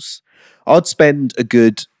a house. I'd spend a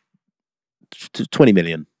good 20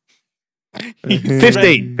 million.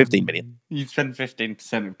 15 million. You spend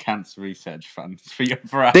 15% of cancer research funds for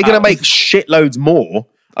a They're going to house. make shitloads more.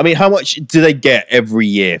 I mean, how much do they get every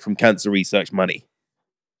year from cancer research money?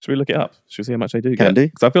 Should we look it up? Should we see how much they do? Can do.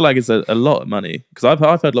 Because I feel like it's a lot of money. Because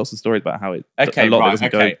I've heard lots of stories about how a lot of it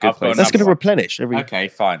doesn't go good I've got places. That's going to one. replenish every. Okay,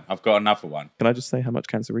 fine. I've got another one. Can I just say how much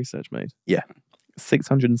cancer research made? Yeah.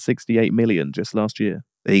 668 million just last year.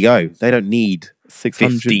 There you go. They don't need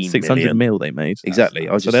 600 million. mil they made. Exactly.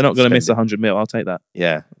 I was So just they're not going to miss spending- 100 mil. I'll take that.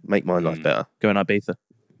 Yeah, make my life better. Go in Ibiza.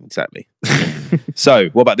 Exactly. So,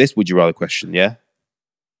 what about this? Would you rather question? Yeah,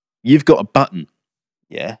 you've got a button.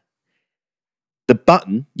 Yeah, the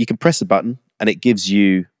button you can press the button and it gives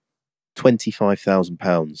you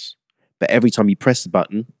 £25,000. But every time you press the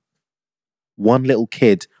button, one little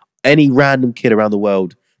kid, any random kid around the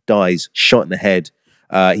world, dies, shot in the head.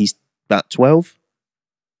 He's about 12.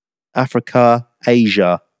 Africa,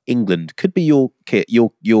 Asia, England could be your kid,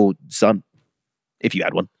 your son, if you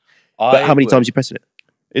had one. But how many times are you pressing it?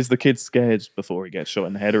 Is the kid scared before he gets shot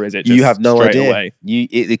in the head, or is it just You have no straight idea. away?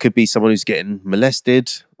 It could be someone who's getting molested,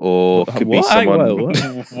 or could be What? someone.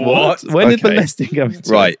 What? When did Okay. molesting come into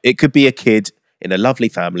Right, it could be a kid in a lovely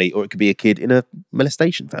family, or it could be a kid in a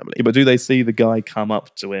molestation family. Yeah, but do they see the guy come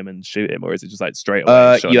up to him and shoot him, or is it just like straight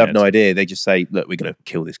away? shot in You the have no head? idea. They just say, "Look, we're going to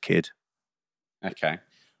kill this kid." Okay.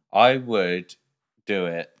 I would do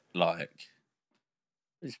it like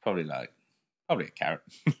it's probably a carrot.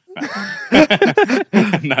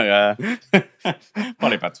 No,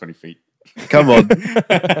 probably about 20 feet. Come on,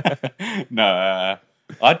 No,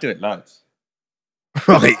 I'd do it loads.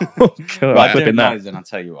 right? God, I'd do flipping it that. loads, and I'll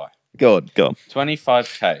tell you why. Go on.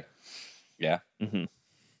 25k. Yeah. Mhm.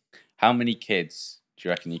 How many kids do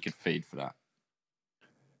you reckon you could feed for that?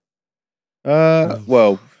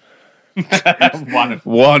 Well, One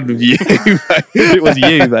one of you. It was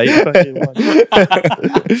you, mate.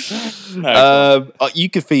 You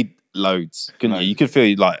could feed loads, couldn't you? You could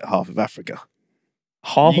feed like half of Africa.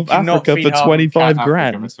 Half You of cannot Africa feed for half of 25 Africa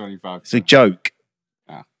grand. for 25 It's a joke.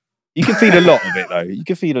 Ah. You can feed a lot of it though. You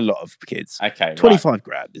can feed a lot of kids. Okay. Right. 25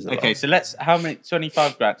 grand is a lot. Okay, so how many?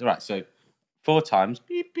 25 grand. Right, so 4 times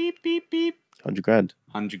beep, beep, beep, beep. 100 grand.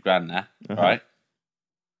 100 grand there. Uh-huh. Right.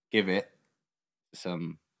 Give it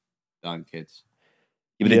some Dying kids.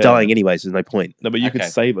 Yeah, but they're dying anyway, so there's no point. No, but you could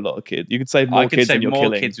save a lot of kids. You could save more kids than you're killing. I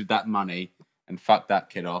could save more kids with that money and fuck that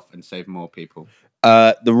kid off and save more people.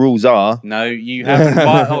 The rules are... No, you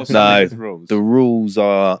haven't. No, rules. The rules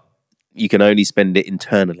are you can only spend it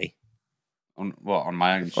internally. On what? On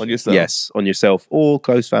my own? On yourself? Yes, on yourself or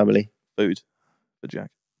close family. Food for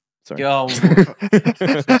Jack. Sorry. Go.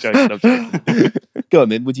 I'm joking. Go on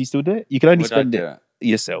then. Would you still do it? You can only spend it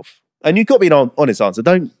yourself. And you've got to be an honest answer.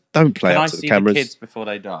 Don't play up to the cameras. Can I see the kids before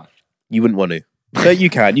they die? You wouldn't want to. But you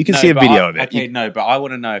can. You can see a video of it. Okay, no, but I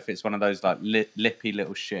want to know if it's one of those like lippy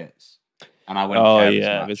little shits. And I wouldn't care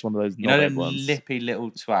as much. It's one of those them ones. Lippy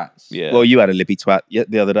little twats. Yeah. Well, you had a lippy twat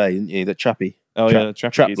the other day, didn't you? The trappy. Oh, yeah, the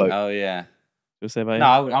trap bloke. Oh, yeah. You'll say about no,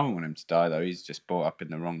 I wouldn't want him to die, though. He's just brought up in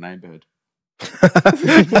the wrong neighbourhood.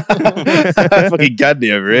 Fucking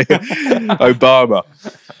Gandhi over here. Obama.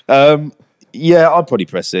 Yeah, I'd probably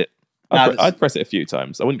press it. I'd press it a few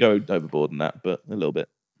times. I wouldn't go overboard in that, but a little bit.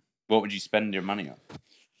 What would you spend your money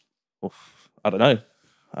on? I don't know.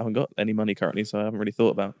 I haven't got any money currently, so I haven't really thought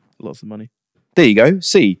about lots of money. There you go.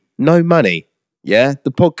 See, no money. Yeah,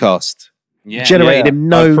 the podcast generated him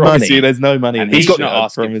no money. You, there's no money. And he's not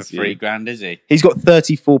asking for £3,000, is he? He's got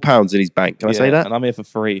 £34 in his bank. Can I say that? And I'm here for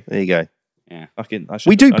free. There you go. Yeah,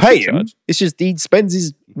 we do pay him. It's just he spends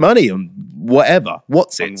his money on whatever.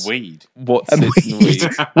 What's it? Weed. What's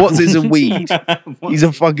it? What's it and weed? He's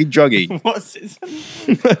a fucking druggie. What's it?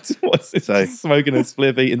 What's it? So smoking a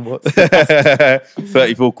spliff, eating what?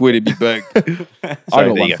 34 quid in my bank. I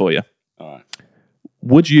got one for you. All right.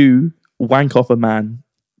 Would you wank off a man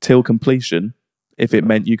till completion if it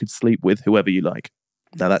meant you could sleep with whoever you like?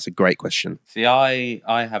 Now that's a great question. See, I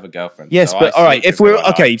have a girlfriend. Yes, so but all right, if we're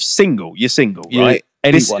single, you're single, right?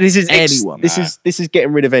 Anyone. This is anyone. This is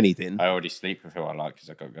getting rid of anything. I already sleep with who I like because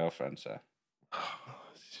I've got a girlfriend. So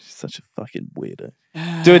such a fucking weirdo.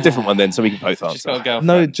 Do a different one then, so we can both answer. She's got a girlfriend.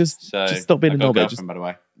 No, just stop being a knobhead. Just, by the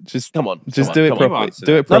way. Just come on. Just do it properly.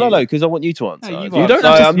 Do it properly. No, because I want you to answer. No, you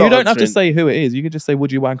don't have to say who it is. You could just say,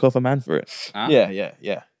 "Would you wank off a man for it?" Huh?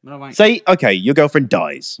 Yeah. Say, okay, your girlfriend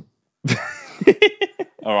dies.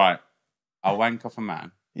 All right, I'll wank off a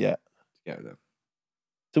man. Yeah. To get with him.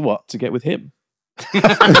 To what? To get with him.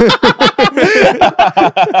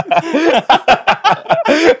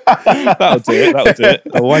 That'll do it.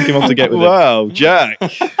 I'll wank him off to get with him. Wow, Jack.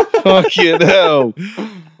 Fucking hell.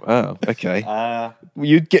 Wow. Okay.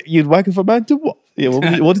 You'd wank off a man to what?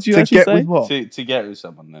 Yeah. What did you actually say? With what? To get with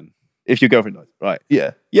someone then. If your girlfriend dies, right?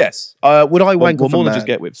 Yeah. Yes. Would I wank off a man? More than just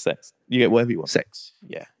get with sex. You get whatever you want. Sex.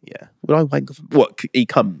 Yeah. Would I wank off? What? He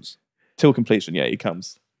comes till completion. Yeah, he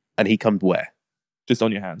comes. And he comes where? Just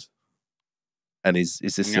on your hands. And is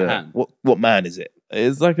this what man is it?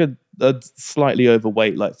 It's like a slightly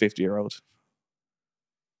overweight, like 50-year-old.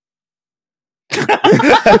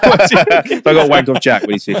 I got wank off Jack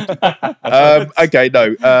when he's 50. Okay,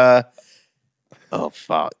 no. Oh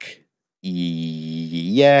fuck.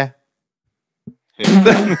 Yeah. Who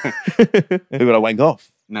would I wank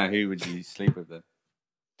off? No, who would you sleep with then?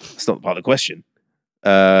 That's not part of the question.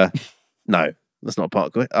 No, that's not part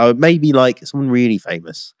of the question. Maybe like someone really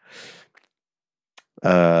famous.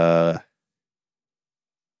 Cher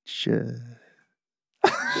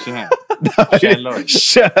Lloyd.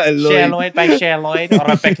 Cher Lloyd by Cher Lloyd or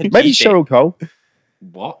Rebecca Maybe Cheryl Cole.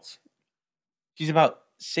 What? She's about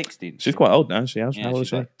 60. She's quite old now. How old is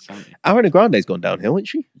she? Ariana Grande's gone downhill, isn't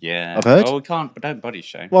she? Yeah. I've heard. Well, we can't, but don't body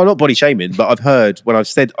shame. Well, not body shaming, but I've heard when I've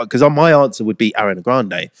said, because my answer would be Ariana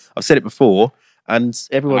Grande. I've said it before, and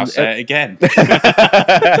everyone... I'll say it again.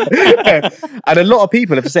 And a lot of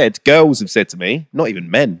people have said, girls have said to me, not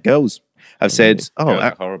even men, girls have said, girls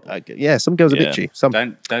are horrible. Yeah, some girls are bitchy. Some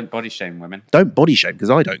don't body shame women. Don't body shame,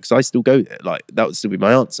 because I don't, because I still go there. Like, that would still be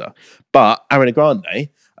my answer. But Ariana Grande,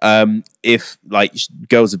 if like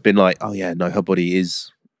girls have been like, oh yeah, no, her body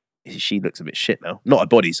is... She looks a bit shit now. Not her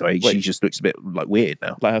body, sorry. Wait. She just looks a bit like weird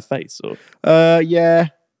now. Like her face, or yeah.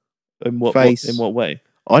 In what face? In what way?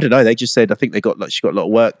 I don't know. They just said I think she got a lot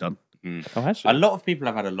of work done. Oh, has she? A lot of people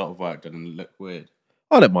have had a lot of work done and look weird.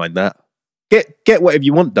 I don't mind that. Get whatever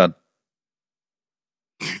you want done.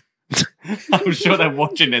 I'm sure they're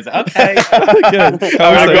watching this. Okay.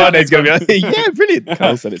 Ariana Grande's going to be like, yeah, brilliant.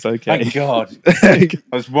 Carl said it's okay. Thank God. I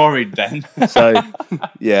was worried then. So,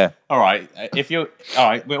 yeah. All right.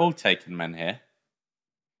 We're all taking men here.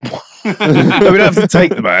 No, we don't have to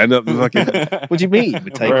take the man. What do you mean?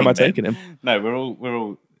 Where am I taking him? No, we're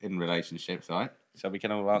all in relationships, right? So we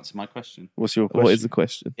can all answer my question. What's your question? What is the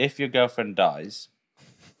question? If your girlfriend dies,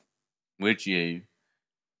 would you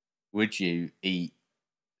eat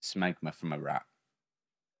smegma from a rat?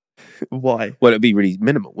 Why? Well, it'd be really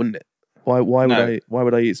minimal, wouldn't it? Why would No. why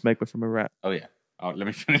would I eat smegma from a rat? Oh yeah. Oh, let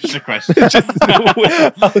me finish the question.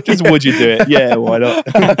 Just would you do it? Yeah, why not?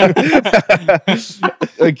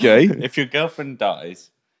 Okay. If your girlfriend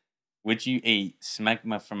dies, would you eat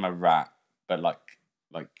smegma from a rat, but like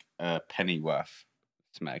a pennyworth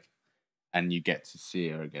smeg, and you get to see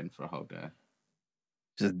her again for a whole day?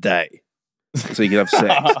 Just a day. So you can have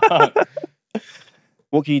sex.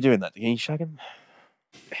 What can you do in that? Can you shag him?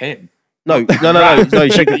 Him? No, you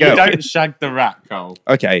shag the You girl. don't shag the rat, Cole.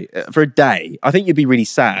 Okay, for a day, I think you'd be really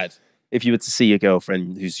sad if you were to see your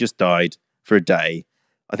girlfriend who's just died for a day.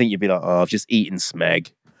 I think you'd be like, oh, I've just eaten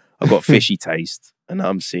smeg. I've got fishy taste, and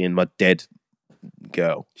I'm seeing my dead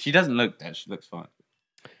girl. She doesn't look dead. She looks fine.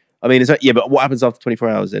 I mean, but what happens after 24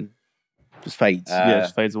 hours then? Just fades. Yeah, it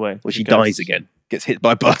just fades away. Well, she It goes- dies again. Gets hit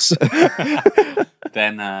by a bus.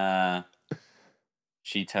 Then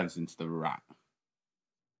she turns into the rat.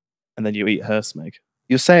 and then you eat her smeg.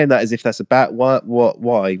 You're saying that as if that's a bad. What?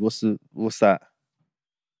 Why? What's that?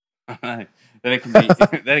 Then it can be.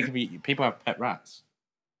 Then it can be. People have pet rats.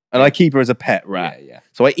 And I keep her as a pet rat. Yeah.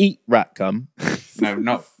 So I eat rat cum.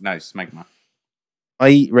 No, smegma. I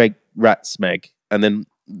eat rat smeg, and then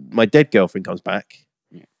my dead girlfriend comes back.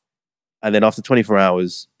 Yeah. And then after 24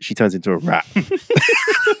 hours, she turns into a rat.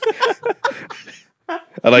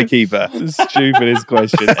 And I keep her. It's the stupidest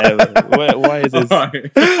question ever. Why is this?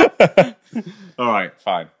 All right,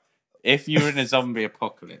 fine. If you were in a zombie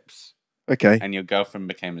apocalypse Okay. and your girlfriend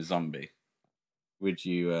became a zombie, would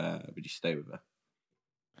you stay with her?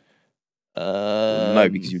 No,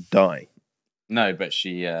 because you die. No, but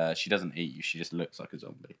she doesn't eat you. She just looks like a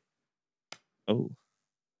zombie. Oh,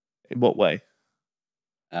 in what way?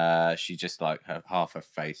 She just like half her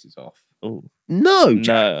face is off, Oh No,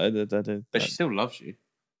 Jack. no, I don't. but she still loves you.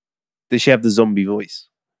 Does she have the zombie voice?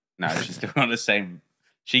 No, she's still not the same.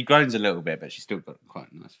 She groans a little bit, but she's still got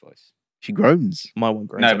quite a nice voice. She groans. My one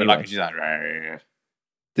groans. No, but anyway. like she's like.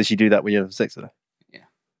 Does she do that when you have sex with her?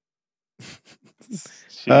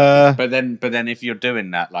 Yeah. But then if you're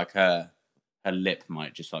doing that, like her lip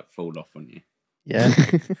might just like fall off on you. Yeah.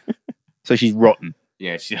 So she's rotten.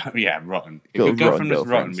 Yeah, rotten. If Got a your girlfriend was rotten rotten,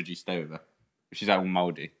 girlfriend. would you stay with her? If she's all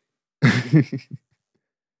mouldy.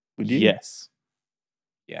 Would you? Yes.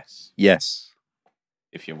 Yes. Yes.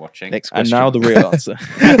 If you're watching. Next And question. now the real answer.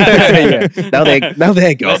 Yeah. Now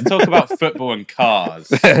they're gone. Let's talk about football and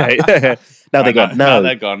cars. Now they're gone. Now No.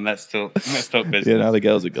 they're gone. Let's talk business. Yeah, now the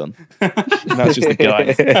girls are gone. Now it's just the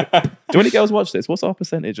guys. Do any girls watch this? What's our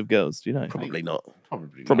percentage of girls? Do you know? Probably not.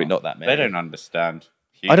 Probably not that many. They don't understand.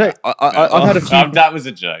 I don't. I've had a few. That was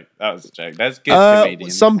a joke. There's good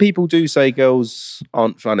comedians. Some people do say girls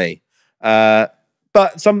aren't funny, but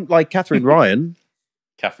some like Catherine Ryan,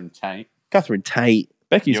 Catherine Tate.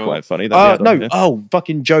 Becky's You're- quite funny. That'd be no, odd, yeah.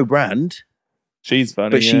 fucking Joe Brand, She's funny.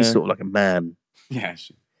 but she's yeah. sort of like a man. Yeah,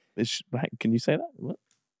 Can you say that? What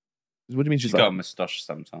do you mean she's she's got a like? moustache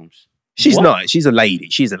sometimes. She's What? nice. She's a lady.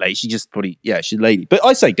 She just probably she's a lady. But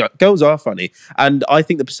I say girls are funny, and I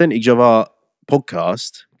think the percentage of our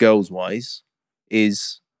podcast, girls wise,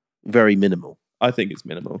 is very minimal. I think it's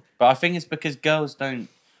minimal. But I think it's because girls don't.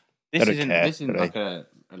 This They don't care, isn't do like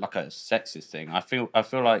a sexist thing. I feel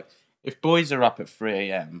like if boys are up at 3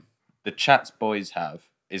 a.m., the chats boys have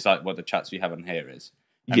is like what the chats we have on here is,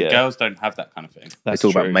 and Yeah. girls don't have that kind of thing. That's they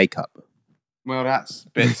talk true. about makeup. Well, that's a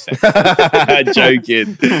bit sexist.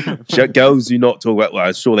 Joking. Girls do not talk about. Well,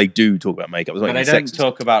 I'm sure they do talk about makeup. It's not But they even don't sexist.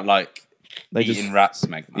 talk about like They eating just rat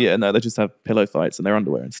smegma. yeah, no, they just have pillow fights in their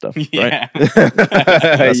underwear and stuff. Right? Yeah.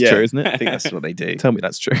 That's Yeah. true, isn't I it? think that's what they do. Tell me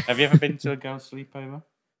that's true. Have you ever been to a girls' sleepover?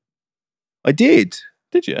 I did.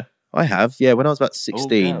 Did you? I have. Yeah, when I was about All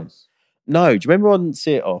 16. girls. No, do you remember on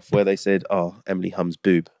See It Off where they said, "Oh, Emily Hum's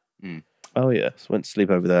boob"? Oh yeah. So went to sleep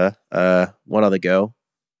over there. One other girl.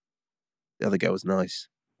 The other girl was nice.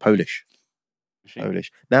 Polish.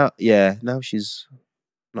 Now she's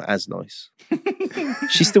not as nice.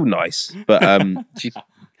 She's still nice, but she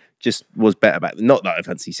just was better back then. Not that I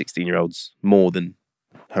fancy 16-year-olds more than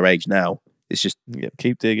her age now. It's just Yeah.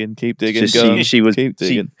 Keep digging. Keep digging. just Go on. she was Keep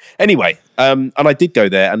digging. anyway. And I did go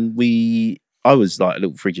there, and I was like a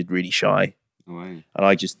little frigid, really shy, Oh, wow. and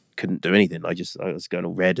I just couldn't do anything. I was going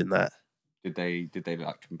all red and that. Did they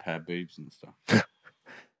like compare boobs and stuff?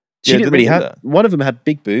 She Yeah, didn't did they really do have. that? One of them had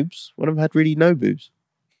big boobs. One of them had really no boobs.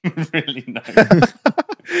 Really no.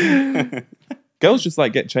 Girls just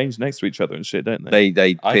like get changed next to each other and shit, don't they?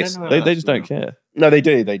 They I piss. don't know. They just don't care. No, they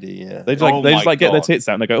do. They do. Yeah. They just like Oh they just my like get their God. tits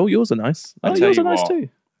out and they go, "Oh, yours are nice. I Oh, tell yours you are nice what. too."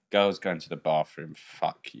 Girls going to the bathroom.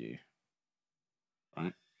 Fuck you.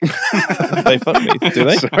 Right? They fuck me, do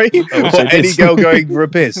they? Sorry. I wish What, they any did. girl going for a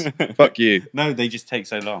piss? Fuck you. No, they just take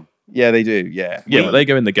so long. Yeah, they do. Yeah. Yeah, but they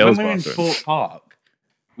go in the girls' When we were in bathroom. Fort Park,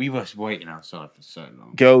 we were waiting outside for so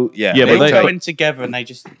long. Yeah. Yeah, They but all they- go in together and they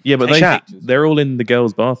just Yeah, but take pictures. they're all in the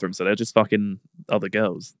girls' bathroom, so they're just fucking other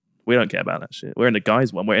girls. We don't care about that shit. We're in the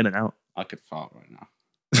guys' one. We're in and out. I could fart right now.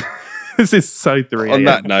 This is so 3 On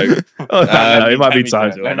that note, Oh, no, it might be let me time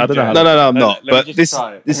do to it, end. let I don't me know. do How no, I'm Let- not. let me But just this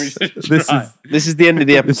try it. this Let me just this try is it. this is the end of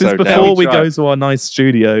the this episode is now. before we try. go to our nice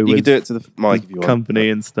studio. You can with do it to the mic if you want. company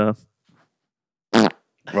and stuff.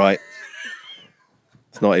 Right.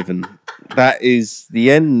 It's not even. That is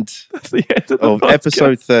the end That's the end of the of podcast.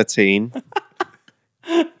 episode 13.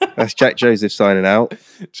 That's Jack Joseph signing out.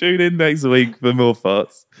 Tune in next week for more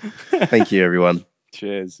farts. Thank you, everyone.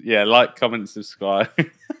 Cheers. Yeah, like, comment, subscribe.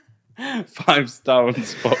 5-star on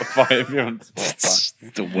Spotify if you're on Spotify.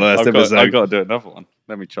 It's the worst I've episode. got to do another one.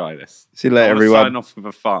 Let me try this. See you later, I wanna everyone. Sign off with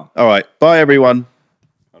a fart. All right. Bye, everyone.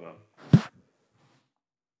 Hold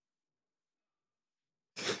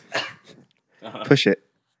on. Push it.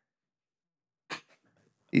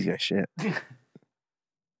 He's going to shit.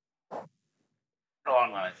 Oh,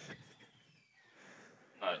 no.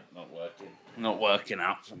 No, not working. Not working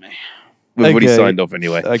out for me. We've already Okay. signed off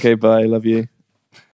anyway. Okay, bye. Love you.